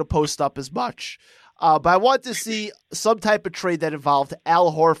 He's not going to post up as much. But I want to see some type of trade that involved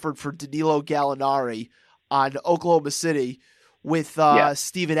Al Horford for Danilo Gallinari on Oklahoma City with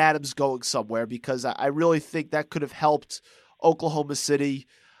Steven Adams going somewhere, because I really think that could have helped Oklahoma City,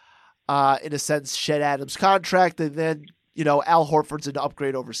 in a sense, shed Adams' contract. And then, Al Horford's an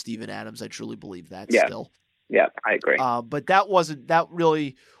upgrade over Steven Adams. I truly believe that still. Yeah, I agree. But that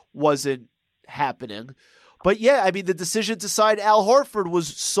really wasn't happening. But yeah, I mean, the decision to sign Al Horford was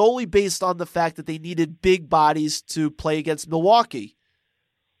solely based on the fact that they needed big bodies to play against Milwaukee.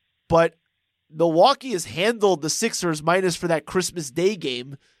 But Milwaukee has handled the Sixers, minus for that Christmas Day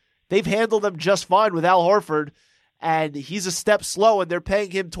game. They've handled them just fine with Al Horford, and he's a step slow, and they're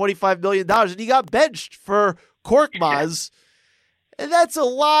paying him $25 million, and he got benched for Korkmaz. And that's a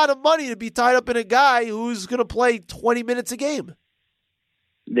lot of money to be tied up in a guy who's going to play 20 minutes a game.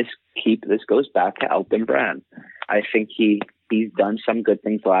 This goes back to Elton Brand. I think he's done some good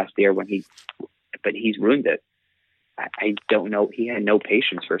things last year but he's ruined it. I don't know. He had no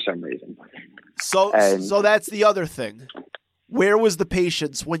patience for some reason. So that's the other thing. Where was the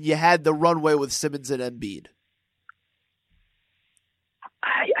patience when you had the runway with Simmons and Embiid?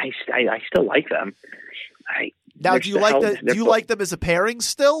 I still like them. Do you like them as a pairing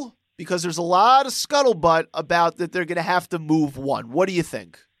still? Because there's a lot of scuttlebutt about that they're going to have to move one. What do you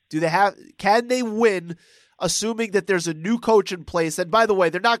think? Can they win, assuming that there's a new coach in place? And by the way,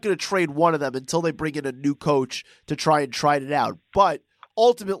 they're not going to trade one of them until they bring in a new coach to try it out. But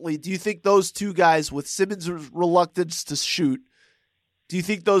ultimately, do you think those two guys, with Simmons' reluctance to shoot, do you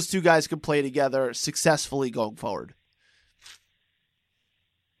think those two guys can play together successfully going forward?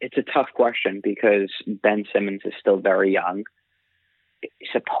 It's a tough question because Ben Simmons is still very young.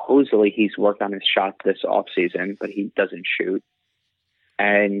 Supposedly he's worked on his shot this offseason, but he doesn't shoot.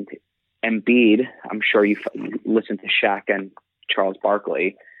 And Embiid, I'm sure you listen to Shaq and Charles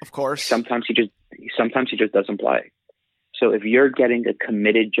Barkley. Of course. Sometimes he just doesn't play. So if you're getting a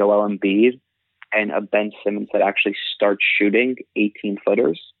committed Joel Embiid and a Ben Simmons that actually starts shooting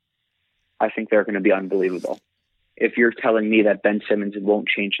 18-footers, I think they're going to be unbelievable. If you're telling me that Ben Simmons won't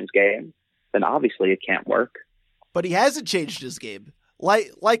change his game, then obviously it can't work. But he hasn't changed his game.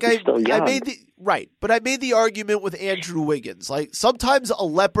 I made the argument with Andrew Wiggins. Like, sometimes a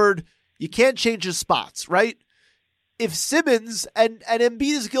leopard, you can't change his spots, right? If Simmons, and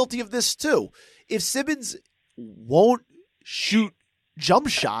Embiid is guilty of this too, if Simmons won't shoot jump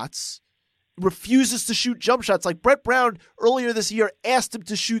shots, refuses to shoot jump shots, like Brett Brown earlier this year asked him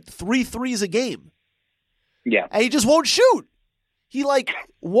to shoot 3 threes a game. Yeah. And he just won't shoot. He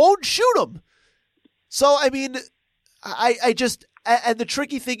won't shoot them. So, I mean, and the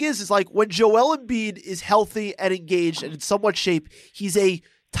tricky thing is when Joel Embiid is healthy and engaged and in somewhat shape, he's a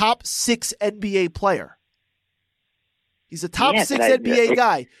top 6 NBA player. He's a top 6 NBA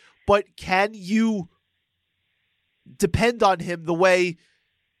guy. But can you depend on him the way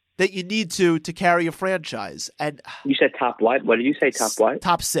that you need to carry a franchise? And you said top what? What did you say? Top what?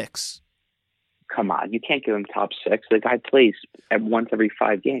 Top 6. Come on, you can't give him top 6. The guy plays once every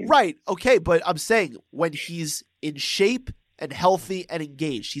 5 games. Right. Okay, but I'm saying when he's in shape and healthy and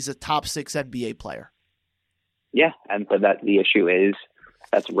engaged, he's a top 6 NBA player. Yeah, but the issue is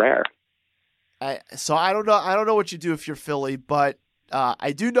that's rare. So I don't know what you do if you're Philly, but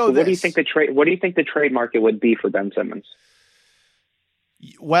I do know this. What do you think the trade market would be for Ben Simmons?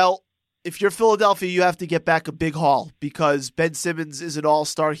 Well, if you're Philadelphia, you have to get back a big haul because Ben Simmons is an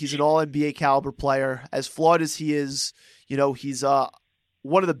all-star. He's an all-NBA caliber player. As flawed as he is, he's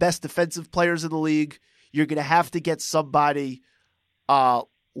one of the best defensive players in the league. You're going to have to get somebody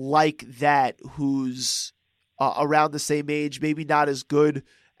like that who's around the same age, maybe not as good,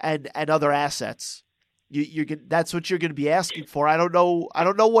 and other assets. That's what you're going to be asking for. I don't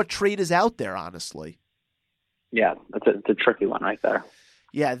know what trade is out there, honestly. Yeah, it's a tricky one right there.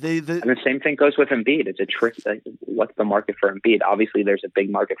 Yeah, and the same thing goes with Embiid. It's a trick. What's the market for Embiid? Obviously, there's a big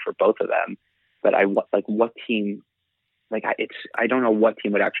market for both of them, but what team? I don't know what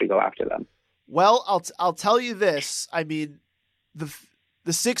team would actually go after them. Well, I'll tell you this. I mean, the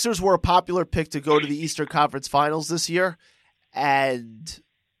Sixers were a popular pick to go to the Eastern Conference Finals this year and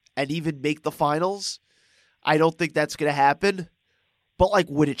even make the finals. I don't think that's going to happen. But, like,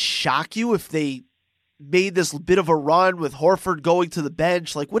 would it shock you if they made this bit of a run with Horford going to the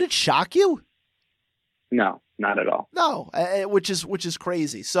bench? Like, would it shock you? No, not at all. No, which is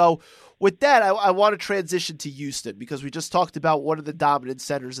crazy. So with that, I want to transition to Houston because we just talked about one of the dominant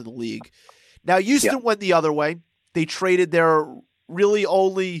centers in the league. Now, Houston went the other way. They traded their really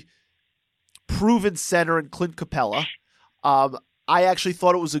only proven center in Clint Capella. I actually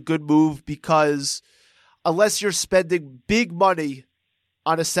thought it was a good move because unless you're spending big money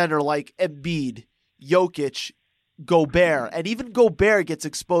on a center like Embiid, Jokic, Gobert, and even Gobert gets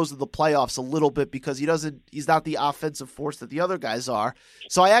exposed in the playoffs a little bit because he's not the offensive force that the other guys are.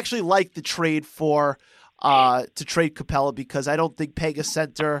 So I actually like the trade to trade Capella because I don't think paying a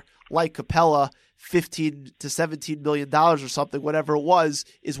center like Capella $15 to $17 million or something, whatever it was,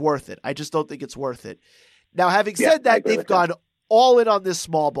 is worth it. I just don't think it's worth it. Now, having said that, they've gone all in on this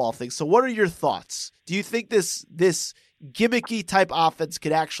small ball thing. So what are your thoughts? Do you think this gimmicky type offense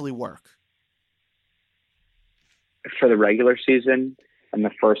could actually work? For the regular season and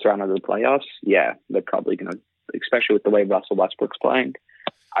the first round of the playoffs, yeah, they're probably going to, especially with the way Russell Westbrook's playing,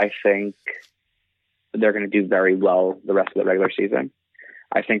 I think they're going to do very well the rest of the regular season.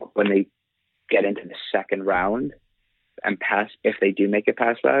 I think when they get into the second round and pass, if they do make it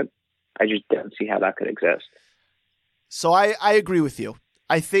past that, I just don't see how that could exist. So I agree with you.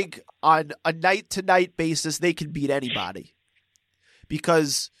 I think on a night-to-night basis, they can beat anybody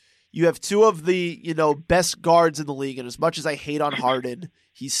because you have two of the, best guards in the league. And as much as I hate on Harden,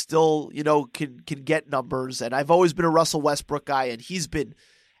 he still, can get numbers. And I've always been a Russell Westbrook guy, and he's been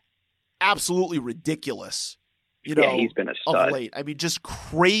absolutely ridiculous. He's been a stud. Of late. I mean, just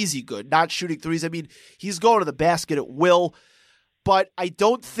crazy good, not shooting threes. I mean, he's going to the basket at will, but I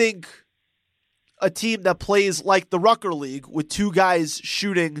don't think a team that plays like the Rucker League with two guys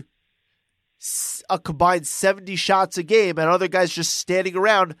shooting a combined 70 shots a game and other guys just standing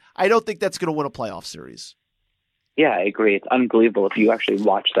around, I don't think that's going to win a playoff series. Yeah, I agree. It's unbelievable if you actually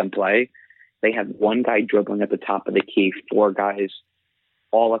watch them play. They have one guy dribbling at the top of the key, four guys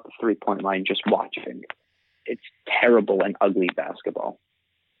all at the three-point line just watching. It's terrible and ugly basketball.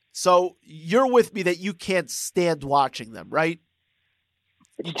 So you're with me that you can't stand watching them, right?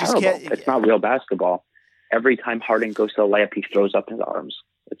 It's terrible. It's not real basketball. Every time Harden goes to the layup, he throws up his arms.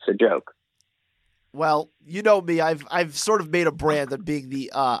 It's a joke. Well, you know me. I've sort of made a brand of being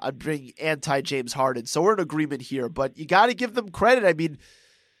being anti-James Harden, so we're in agreement here. But you got to give them credit. I mean,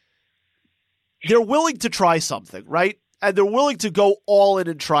 they're willing to try something, right? And they're willing to go all in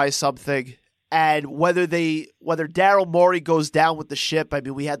and try something. And whether Daryl Morey goes down with the ship, I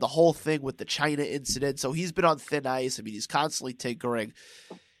mean, we had the whole thing with the China incident, so he's been on thin ice. I mean, he's constantly tinkering.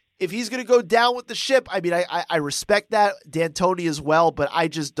 If he's going to go down with the ship, I mean, I respect that. D'Antoni as well, but I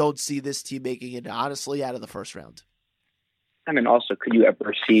just don't see this team making it, honestly, out of the first round. I mean, also, could you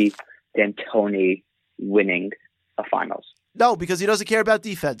ever see D'Antoni winning a finals? No, because he doesn't care about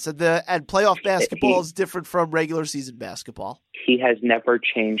defense, and playoff basketball is different from regular season basketball. He has never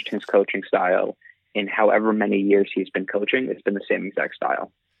changed his coaching style in however many years he's been coaching. It's been the same exact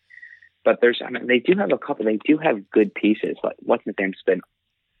style. But they do have a couple. They do have good pieces. Like what's his name's been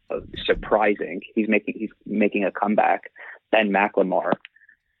surprising. He's making a comeback. Ben McLemore,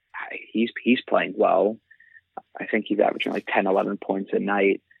 he's playing well. I think he's averaging like 10, 11 points a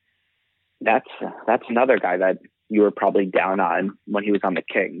night. That's another guy that you were probably down on when he was on the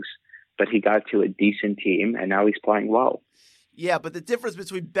Kings, but he got to a decent team and now he's playing well. Yeah, but the difference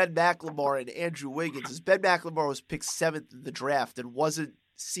between Ben McLemore and Andrew Wiggins is Ben McLemore was picked 7th in the draft and wasn't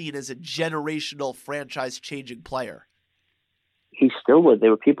seen as a generational franchise-changing player. He still was. There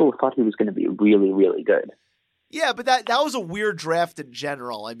were people who thought he was going to be really, really good. Yeah, but that was a weird draft in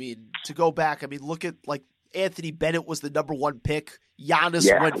general. I mean, to go back, look at like Anthony Bennett was the number 1 pick. Giannis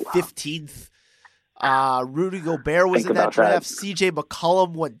went 15th. Rudy Gobert was in that draft. CJ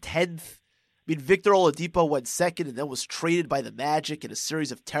McCollum went 10th. I mean, Victor Oladipo went 2nd and then was traded by the Magic in a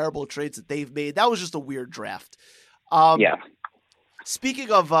series of terrible trades that they've made. That was just a weird draft.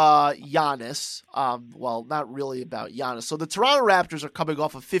 Speaking of Giannis, well, not really about Giannis. So the Toronto Raptors are coming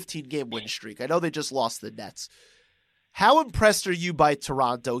off a 15-game win streak. I know they just lost the Nets. How impressed are you by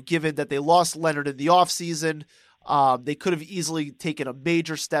Toronto, given that they lost Leonard in the offseason? They could have easily taken a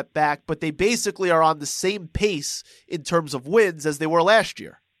major step back, but they basically are on the same pace in terms of wins as they were last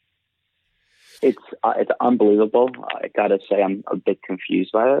year. It's unbelievable. I got to say I'm a bit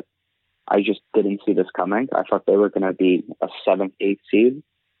confused by it. I just didn't see this coming. I thought they were going to be a 7th, 8th seed.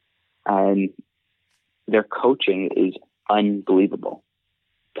 And their coaching is unbelievable.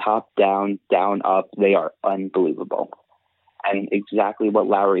 Top down, down up, they are unbelievable. And exactly what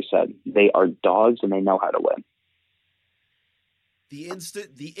Lowry said, they are dogs and they know how to win.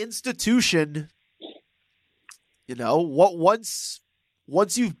 The institution, once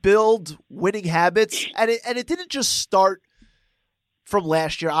you've built winning habits, and it didn't just start from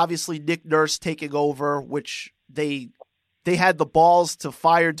last year. Obviously, Nick Nurse taking over, which they had the balls to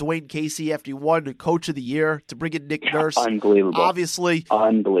fire Dwayne Casey after he won the Coach of the Year to bring in Nick Nurse. Unbelievable. Obviously.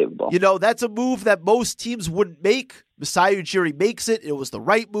 Unbelievable. That's a move that most teams wouldn't make. Masai Ujiri makes it. It was the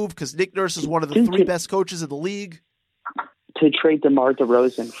right move because Nick Nurse is one of the three best coaches in the league. To trade DeMar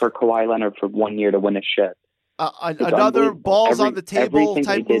DeRozan for Kawhi Leonard for 1 year to win a ship. Another balls on the table everything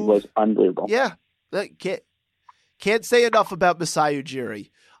type he did move. was unbelievable. Yeah. Can't say enough about Masai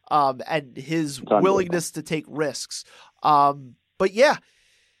Ujiri and his willingness to take risks. But yeah.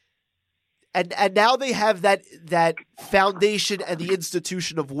 And now they have that foundation and the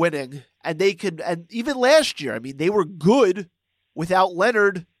institution of winning, and they could. And even last year, I mean, they were good without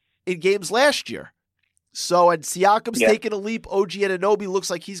Leonard in games last year. So, and Siakam's taking a leap. OG Anunoby looks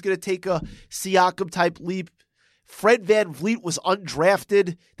like he's going to take a Siakam type leap. Fred VanVleet was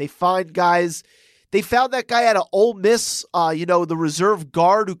undrafted. They find guys. They found that guy at an Ole Miss, the reserve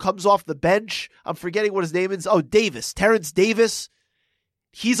guard who comes off the bench. I'm forgetting what his name is. Oh, Davis, Terrence Davis.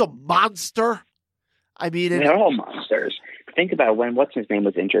 He's a monster. I mean, they're all monsters. Think about when what's-his-name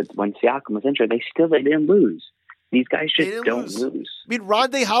was injured. When Siakam was injured, they didn't lose. These guys just don't lose. I mean,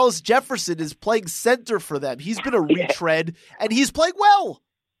 Rondé Hollis-Jefferson is playing center for them. He's been a retread, and he's playing well.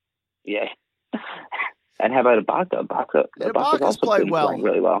 Yeah. And how about Ibaka? Ibaka's playing well.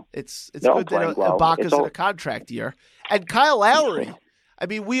 Really well. It's good that Ibaka's in a contract year. And Kyle Lowry. I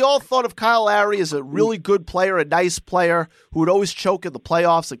mean, we all thought of Kyle Lowry as a really good player, a nice player who would always choke in the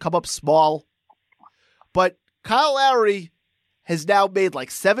playoffs and come up small. But Kyle Lowry has now made like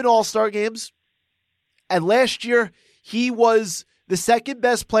 7 All-Star games. And last year, he was the second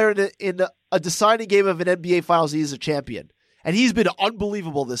best player in a deciding game of an NBA Finals. He's a champion. And he's been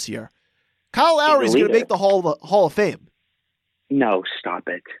unbelievable this year. Kyle Lowry is going to make the Hall of Fame. No, stop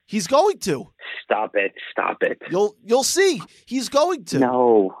it. He's going to. Stop it. You'll see. He's going to.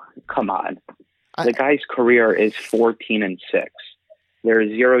 No, come on. The guy's career is 14-6. There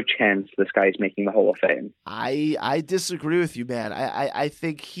is zero chance this guy's making the Hall of Fame. I disagree with you, man. I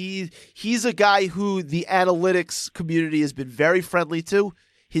think he's a guy who the analytics community has been very friendly to.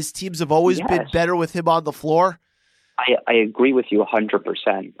 His teams have always been better with him on the floor. I agree with you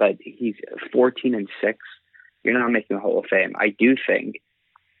 100%, but he's 14-6. You're not making the Hall of Fame. I do think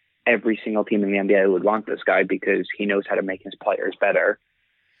every single team in the NBA would want this guy because he knows how to make his players better.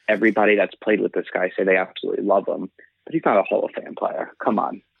 Everybody that's played with this guy say they absolutely love him, but he's not a Hall of Fame player. Come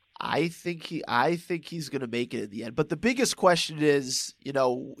on. I think he's going to make it in the end. But the biggest question is,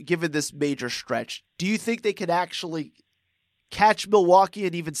 given this major stretch, do you think they can actually catch Milwaukee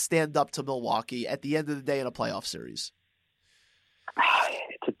and even stand up to Milwaukee at the end of the day in a playoff series?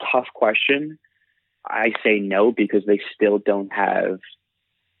 It's a tough question. I say no because they still don't have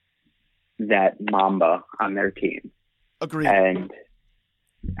that Mamba on their team. Agreed. And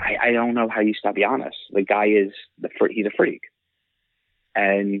I don't know how you stop Giannis. The guy he's a freak.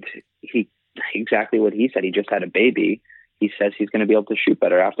 And he exactly what he said. He just had a baby. He says he's going to be able to shoot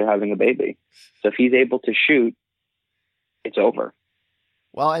better after having a baby. So if he's able to shoot, it's over.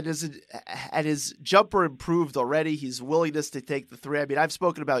 Well, and his jumper improved already. His willingness to take the three. I mean, I've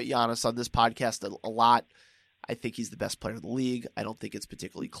spoken about Giannis on this podcast a lot. I think he's the best player in the league. I don't think it's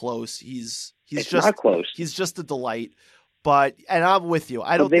particularly close. He's just not close. He's just a delight. But and I'm with you.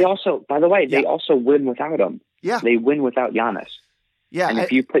 They also win without him. Yeah, they win without Giannis. Yeah, and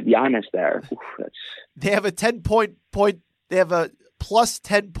if you put Giannis there, they have a 10-point. They have a plus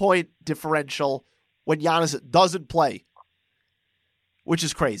 10-point differential when Giannis doesn't play. Which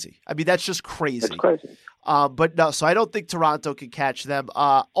is crazy. I mean, that's just crazy. It's crazy. But no, so I don't think Toronto can catch them.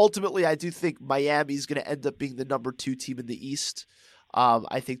 Ultimately, I do think Miami's going to end up being the number 2 team in the East.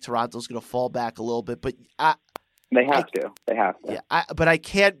 I think Toronto's going to fall back a little bit, but they have to. Yeah, but I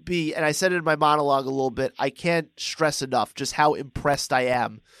can't be, and I said it in my monologue a little bit. I can't stress enough just how impressed I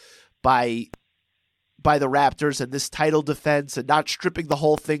am by the Raptors and this title defense and not stripping the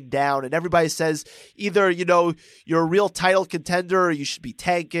whole thing down. And everybody says either, you're a real title contender or you should be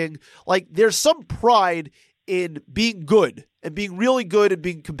tanking. Like, there's some pride in being good and being really good and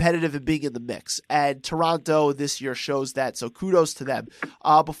being competitive and being in the mix. And Toronto this year shows that. So kudos to them.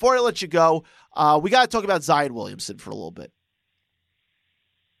 Before I let you go, we got to talk about Zion Williamson for a little bit.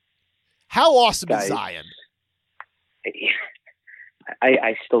 How awesome is Zion?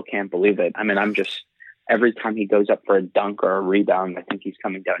 I still can't believe it. I mean, every time he goes up for a dunk or a rebound, I think he's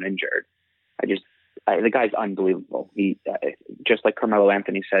coming down injured. The guy's unbelievable. He, just like Carmelo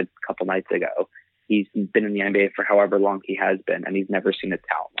Anthony said a couple nights ago, he's been in the NBA for however long he has been, and he's never seen a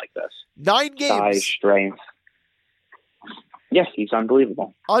talent like this. 9 games. Size, strength. Yes, he's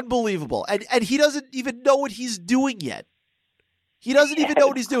unbelievable. Unbelievable. And he doesn't even know what he's doing yet. He doesn't even know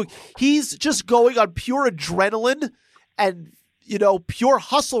what he's doing. He's just going on pure adrenaline and, pure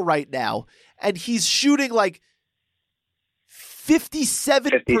hustle right now. And he's shooting like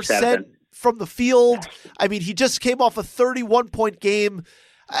 57% from the field. I mean, he just came off a 31-point game.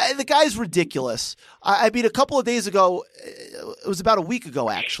 The guy's ridiculous. I mean, a couple of days ago, it was about a week ago,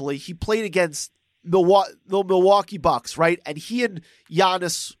 actually, he played against the Milwaukee Bucks, right? And he and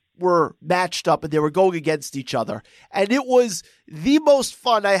Giannis were matched up and they were going against each other. And it was the most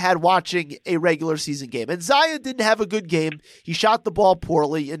fun I had watching a regular season game. And Zion didn't have a good game. He shot the ball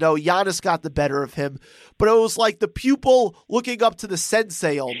poorly. Giannis got the better of him. But it was like the pupil looking up to the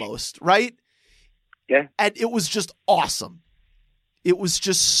sensei almost, right? Yeah. And it was just awesome. It was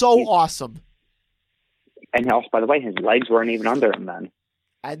just so awesome. And also, by the way, his legs weren't even under him then.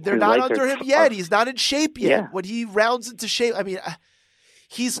 And they're not under him yet. He's not in shape yet. Yeah. When he rounds into shape, I mean,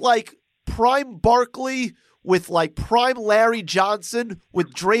 he's like prime Barkley with like prime Larry Johnson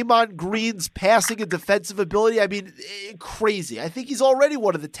with Draymond Green's passing and defensive ability. I mean, crazy. I think he's already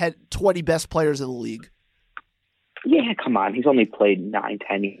one of the 20 best players in the league. Yeah, come on. He's only played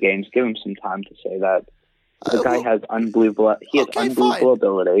 9-10 games. Give him some time to say that. The guy has unbelievable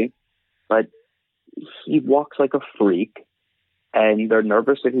ability, but he walks like a freak, and they're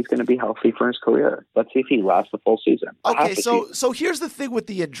nervous that he's going to be healthy for his career. Let's see if he lasts the full season. Okay, so here's the thing with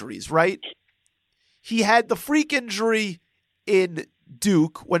the injuries, right? He had the freak injury in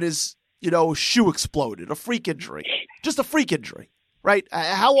Duke when his, shoe exploded. A freak injury. Just a freak injury, right?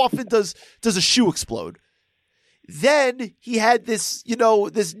 How often does a shoe explode? Then he had this,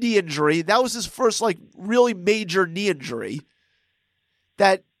 this knee injury. That was his first, really major knee injury.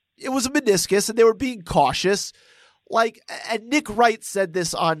 That it was a meniscus, and they were being cautious. And Nick Wright said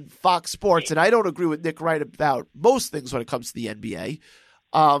this on Fox Sports, and I don't agree with Nick Wright about most things when it comes to the NBA.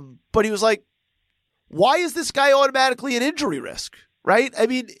 But he was like, why is this guy automatically an injury risk, right? I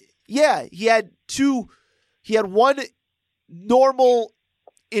mean, yeah, he had one normal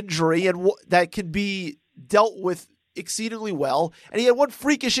injury and that can be dealt with exceedingly well, and he had one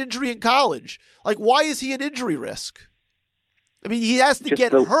freakish injury in college. Why is he an injury risk? I mean, he has to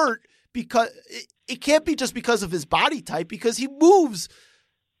get hurt because it can't be just because of his body type, because he moves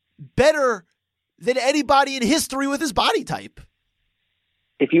better than anybody in history with his body type.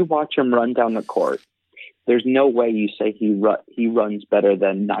 If you watch him run down the court, there's no way you say he runs better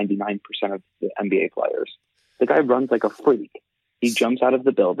than 99% of the NBA players. The guy runs like a freak. He jumps out of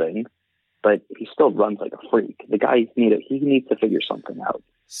the building, but he still runs like a freak. The guy needs to figure something out.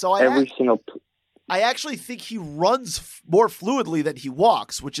 So I actually think he runs more fluidly than he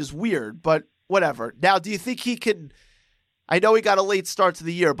walks, which is weird, but whatever. Now, do you think he can? I know he got a late start to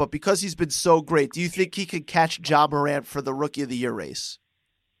the year, but because he's been so great, do you think he can catch Ja Morant for the Rookie of the Year race?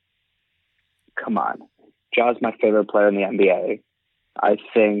 Come on. Ja's my favorite player in the NBA. I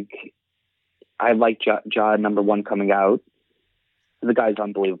think I like Ja number one coming out. The guy's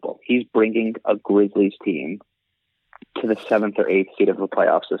unbelievable. He's bringing a Grizzlies team to the 7th or 8th seed of the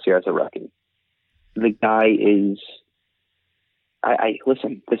playoffs this year as a rookie. The guy is...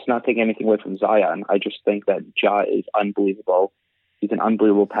 listen, this is not taking anything away from Zion. I just think that Ja is unbelievable. He's an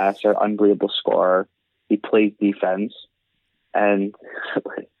unbelievable passer, unbelievable scorer. He plays defense. And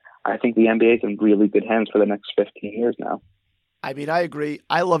I think the NBA is in really good hands for the next 15 years now. I mean, I agree.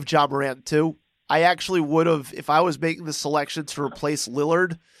 I love Ja Morant too. I actually would have, if I was making the selection to replace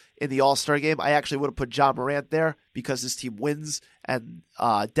Lillard in the All-Star game, I actually would have put Ja Morant there because his team wins, and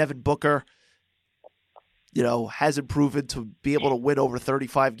Devin Booker, hasn't proven to be able to win over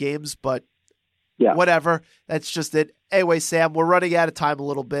 35 games, but yeah, whatever. That's just it. Anyway, Sam, we're running out of time a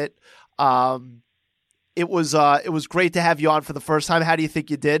little bit. It was great to have you on for the first time. How do you think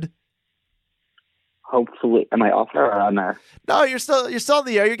you did? Hopefully, am I off there or on there? No, you're still in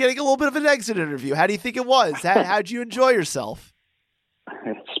the air. You're getting a little bit of an exit interview. How do you think it was? How'd you enjoy yourself?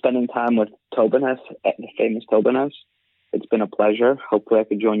 Spending time with Tobin, the famous Tobin. It's been a pleasure. Hopefully, I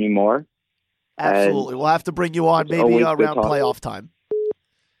could join you more. Absolutely, we'll have to bring you on maybe around playoff time.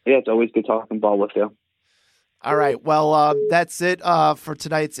 Yeah, it's always good talking ball with you. All right, well, that's it for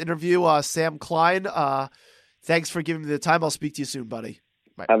tonight's interview. Sam Klein, thanks for giving me the time. I'll speak to you soon, buddy.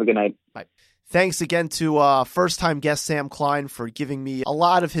 Bye. Have a good night. Bye. Thanks again to first-time guest Sam Klein for giving me a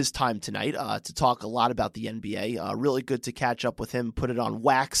lot of his time tonight to talk a lot about the NBA. Really good to catch up with him, put it on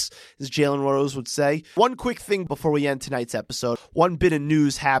wax, as Jalen Rose would say. One quick thing before we end tonight's episode. One bit of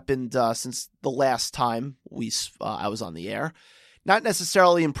news happened since the last time I was on the air. Not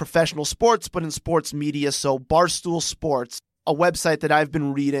necessarily in professional sports, but in sports media. So Barstool Sports, a website that I've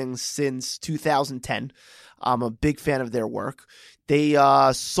been reading since 2010. I'm a big fan of their work. They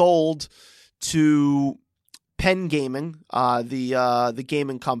sold to Penn Gaming, the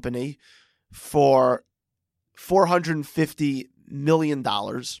gaming company, for $450 million.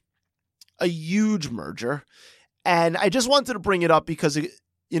 A huge merger. And I just wanted to bring it up because,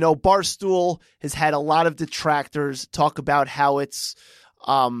 Barstool has had a lot of detractors talk about how it's,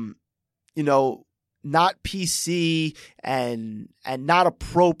 not PC and not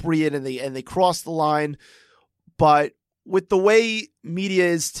appropriate, and they cross the line. But with the way media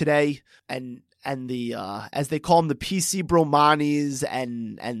is today, and the as they call them, the PC bromanis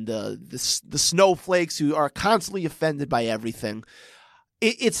and the snowflakes who are constantly offended by everything,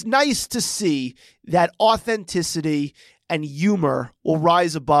 it's nice to see that authenticity and humor will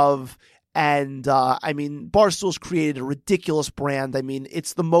rise above. And Barstool's created a ridiculous brand.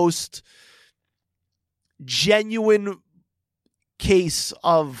 It's the most genuine case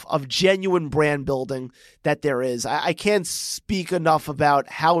of genuine brand building that there is. I can't speak enough about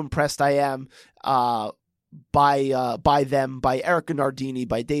how impressed I am by them, by Erica Nardini,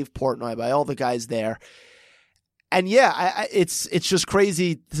 by Dave Portnoy, by all the guys there. And yeah, it's just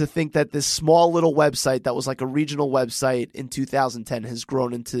crazy to think that this small little website that was like a regional website in 2010 has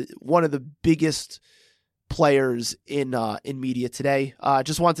grown into one of the biggest players in media today.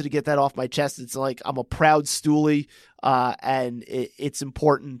 Just wanted to get that off my chest. It's like I'm a proud Stoolie, and it's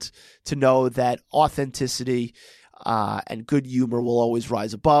important to know that authenticity and good humor will always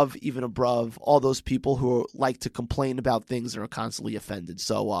rise above, even above all those people who like to complain about things and are constantly offended.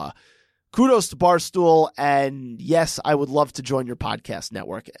 So kudos to Barstool, and yes, I would love to join your podcast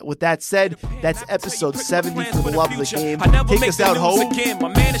network. With that said, that's episode 70 for the love of the game. Take us out, Ho. My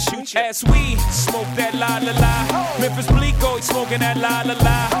man is shoot as we smoke that la la la. Memphis Bleak always smoking that la la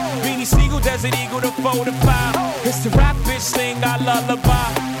la. Beanie Siegel, Desert Eagle, the 4 to 5. It's the rap bitch sing our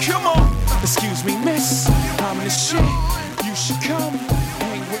lullaby. Come on, excuse me, miss. I'm the shit. You should come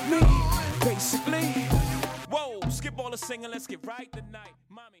hang with me. Basically, whoa, skip all the singing, let's get right tonight,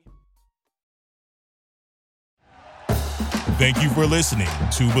 mommy. Thank you for listening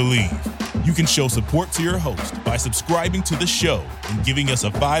to Believe. You can show support to your host by subscribing to the show and giving us a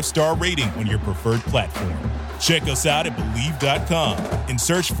 5-star rating on your preferred platform. Check us out at Believe.com and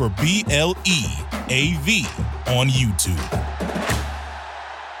search for BLEAV on YouTube.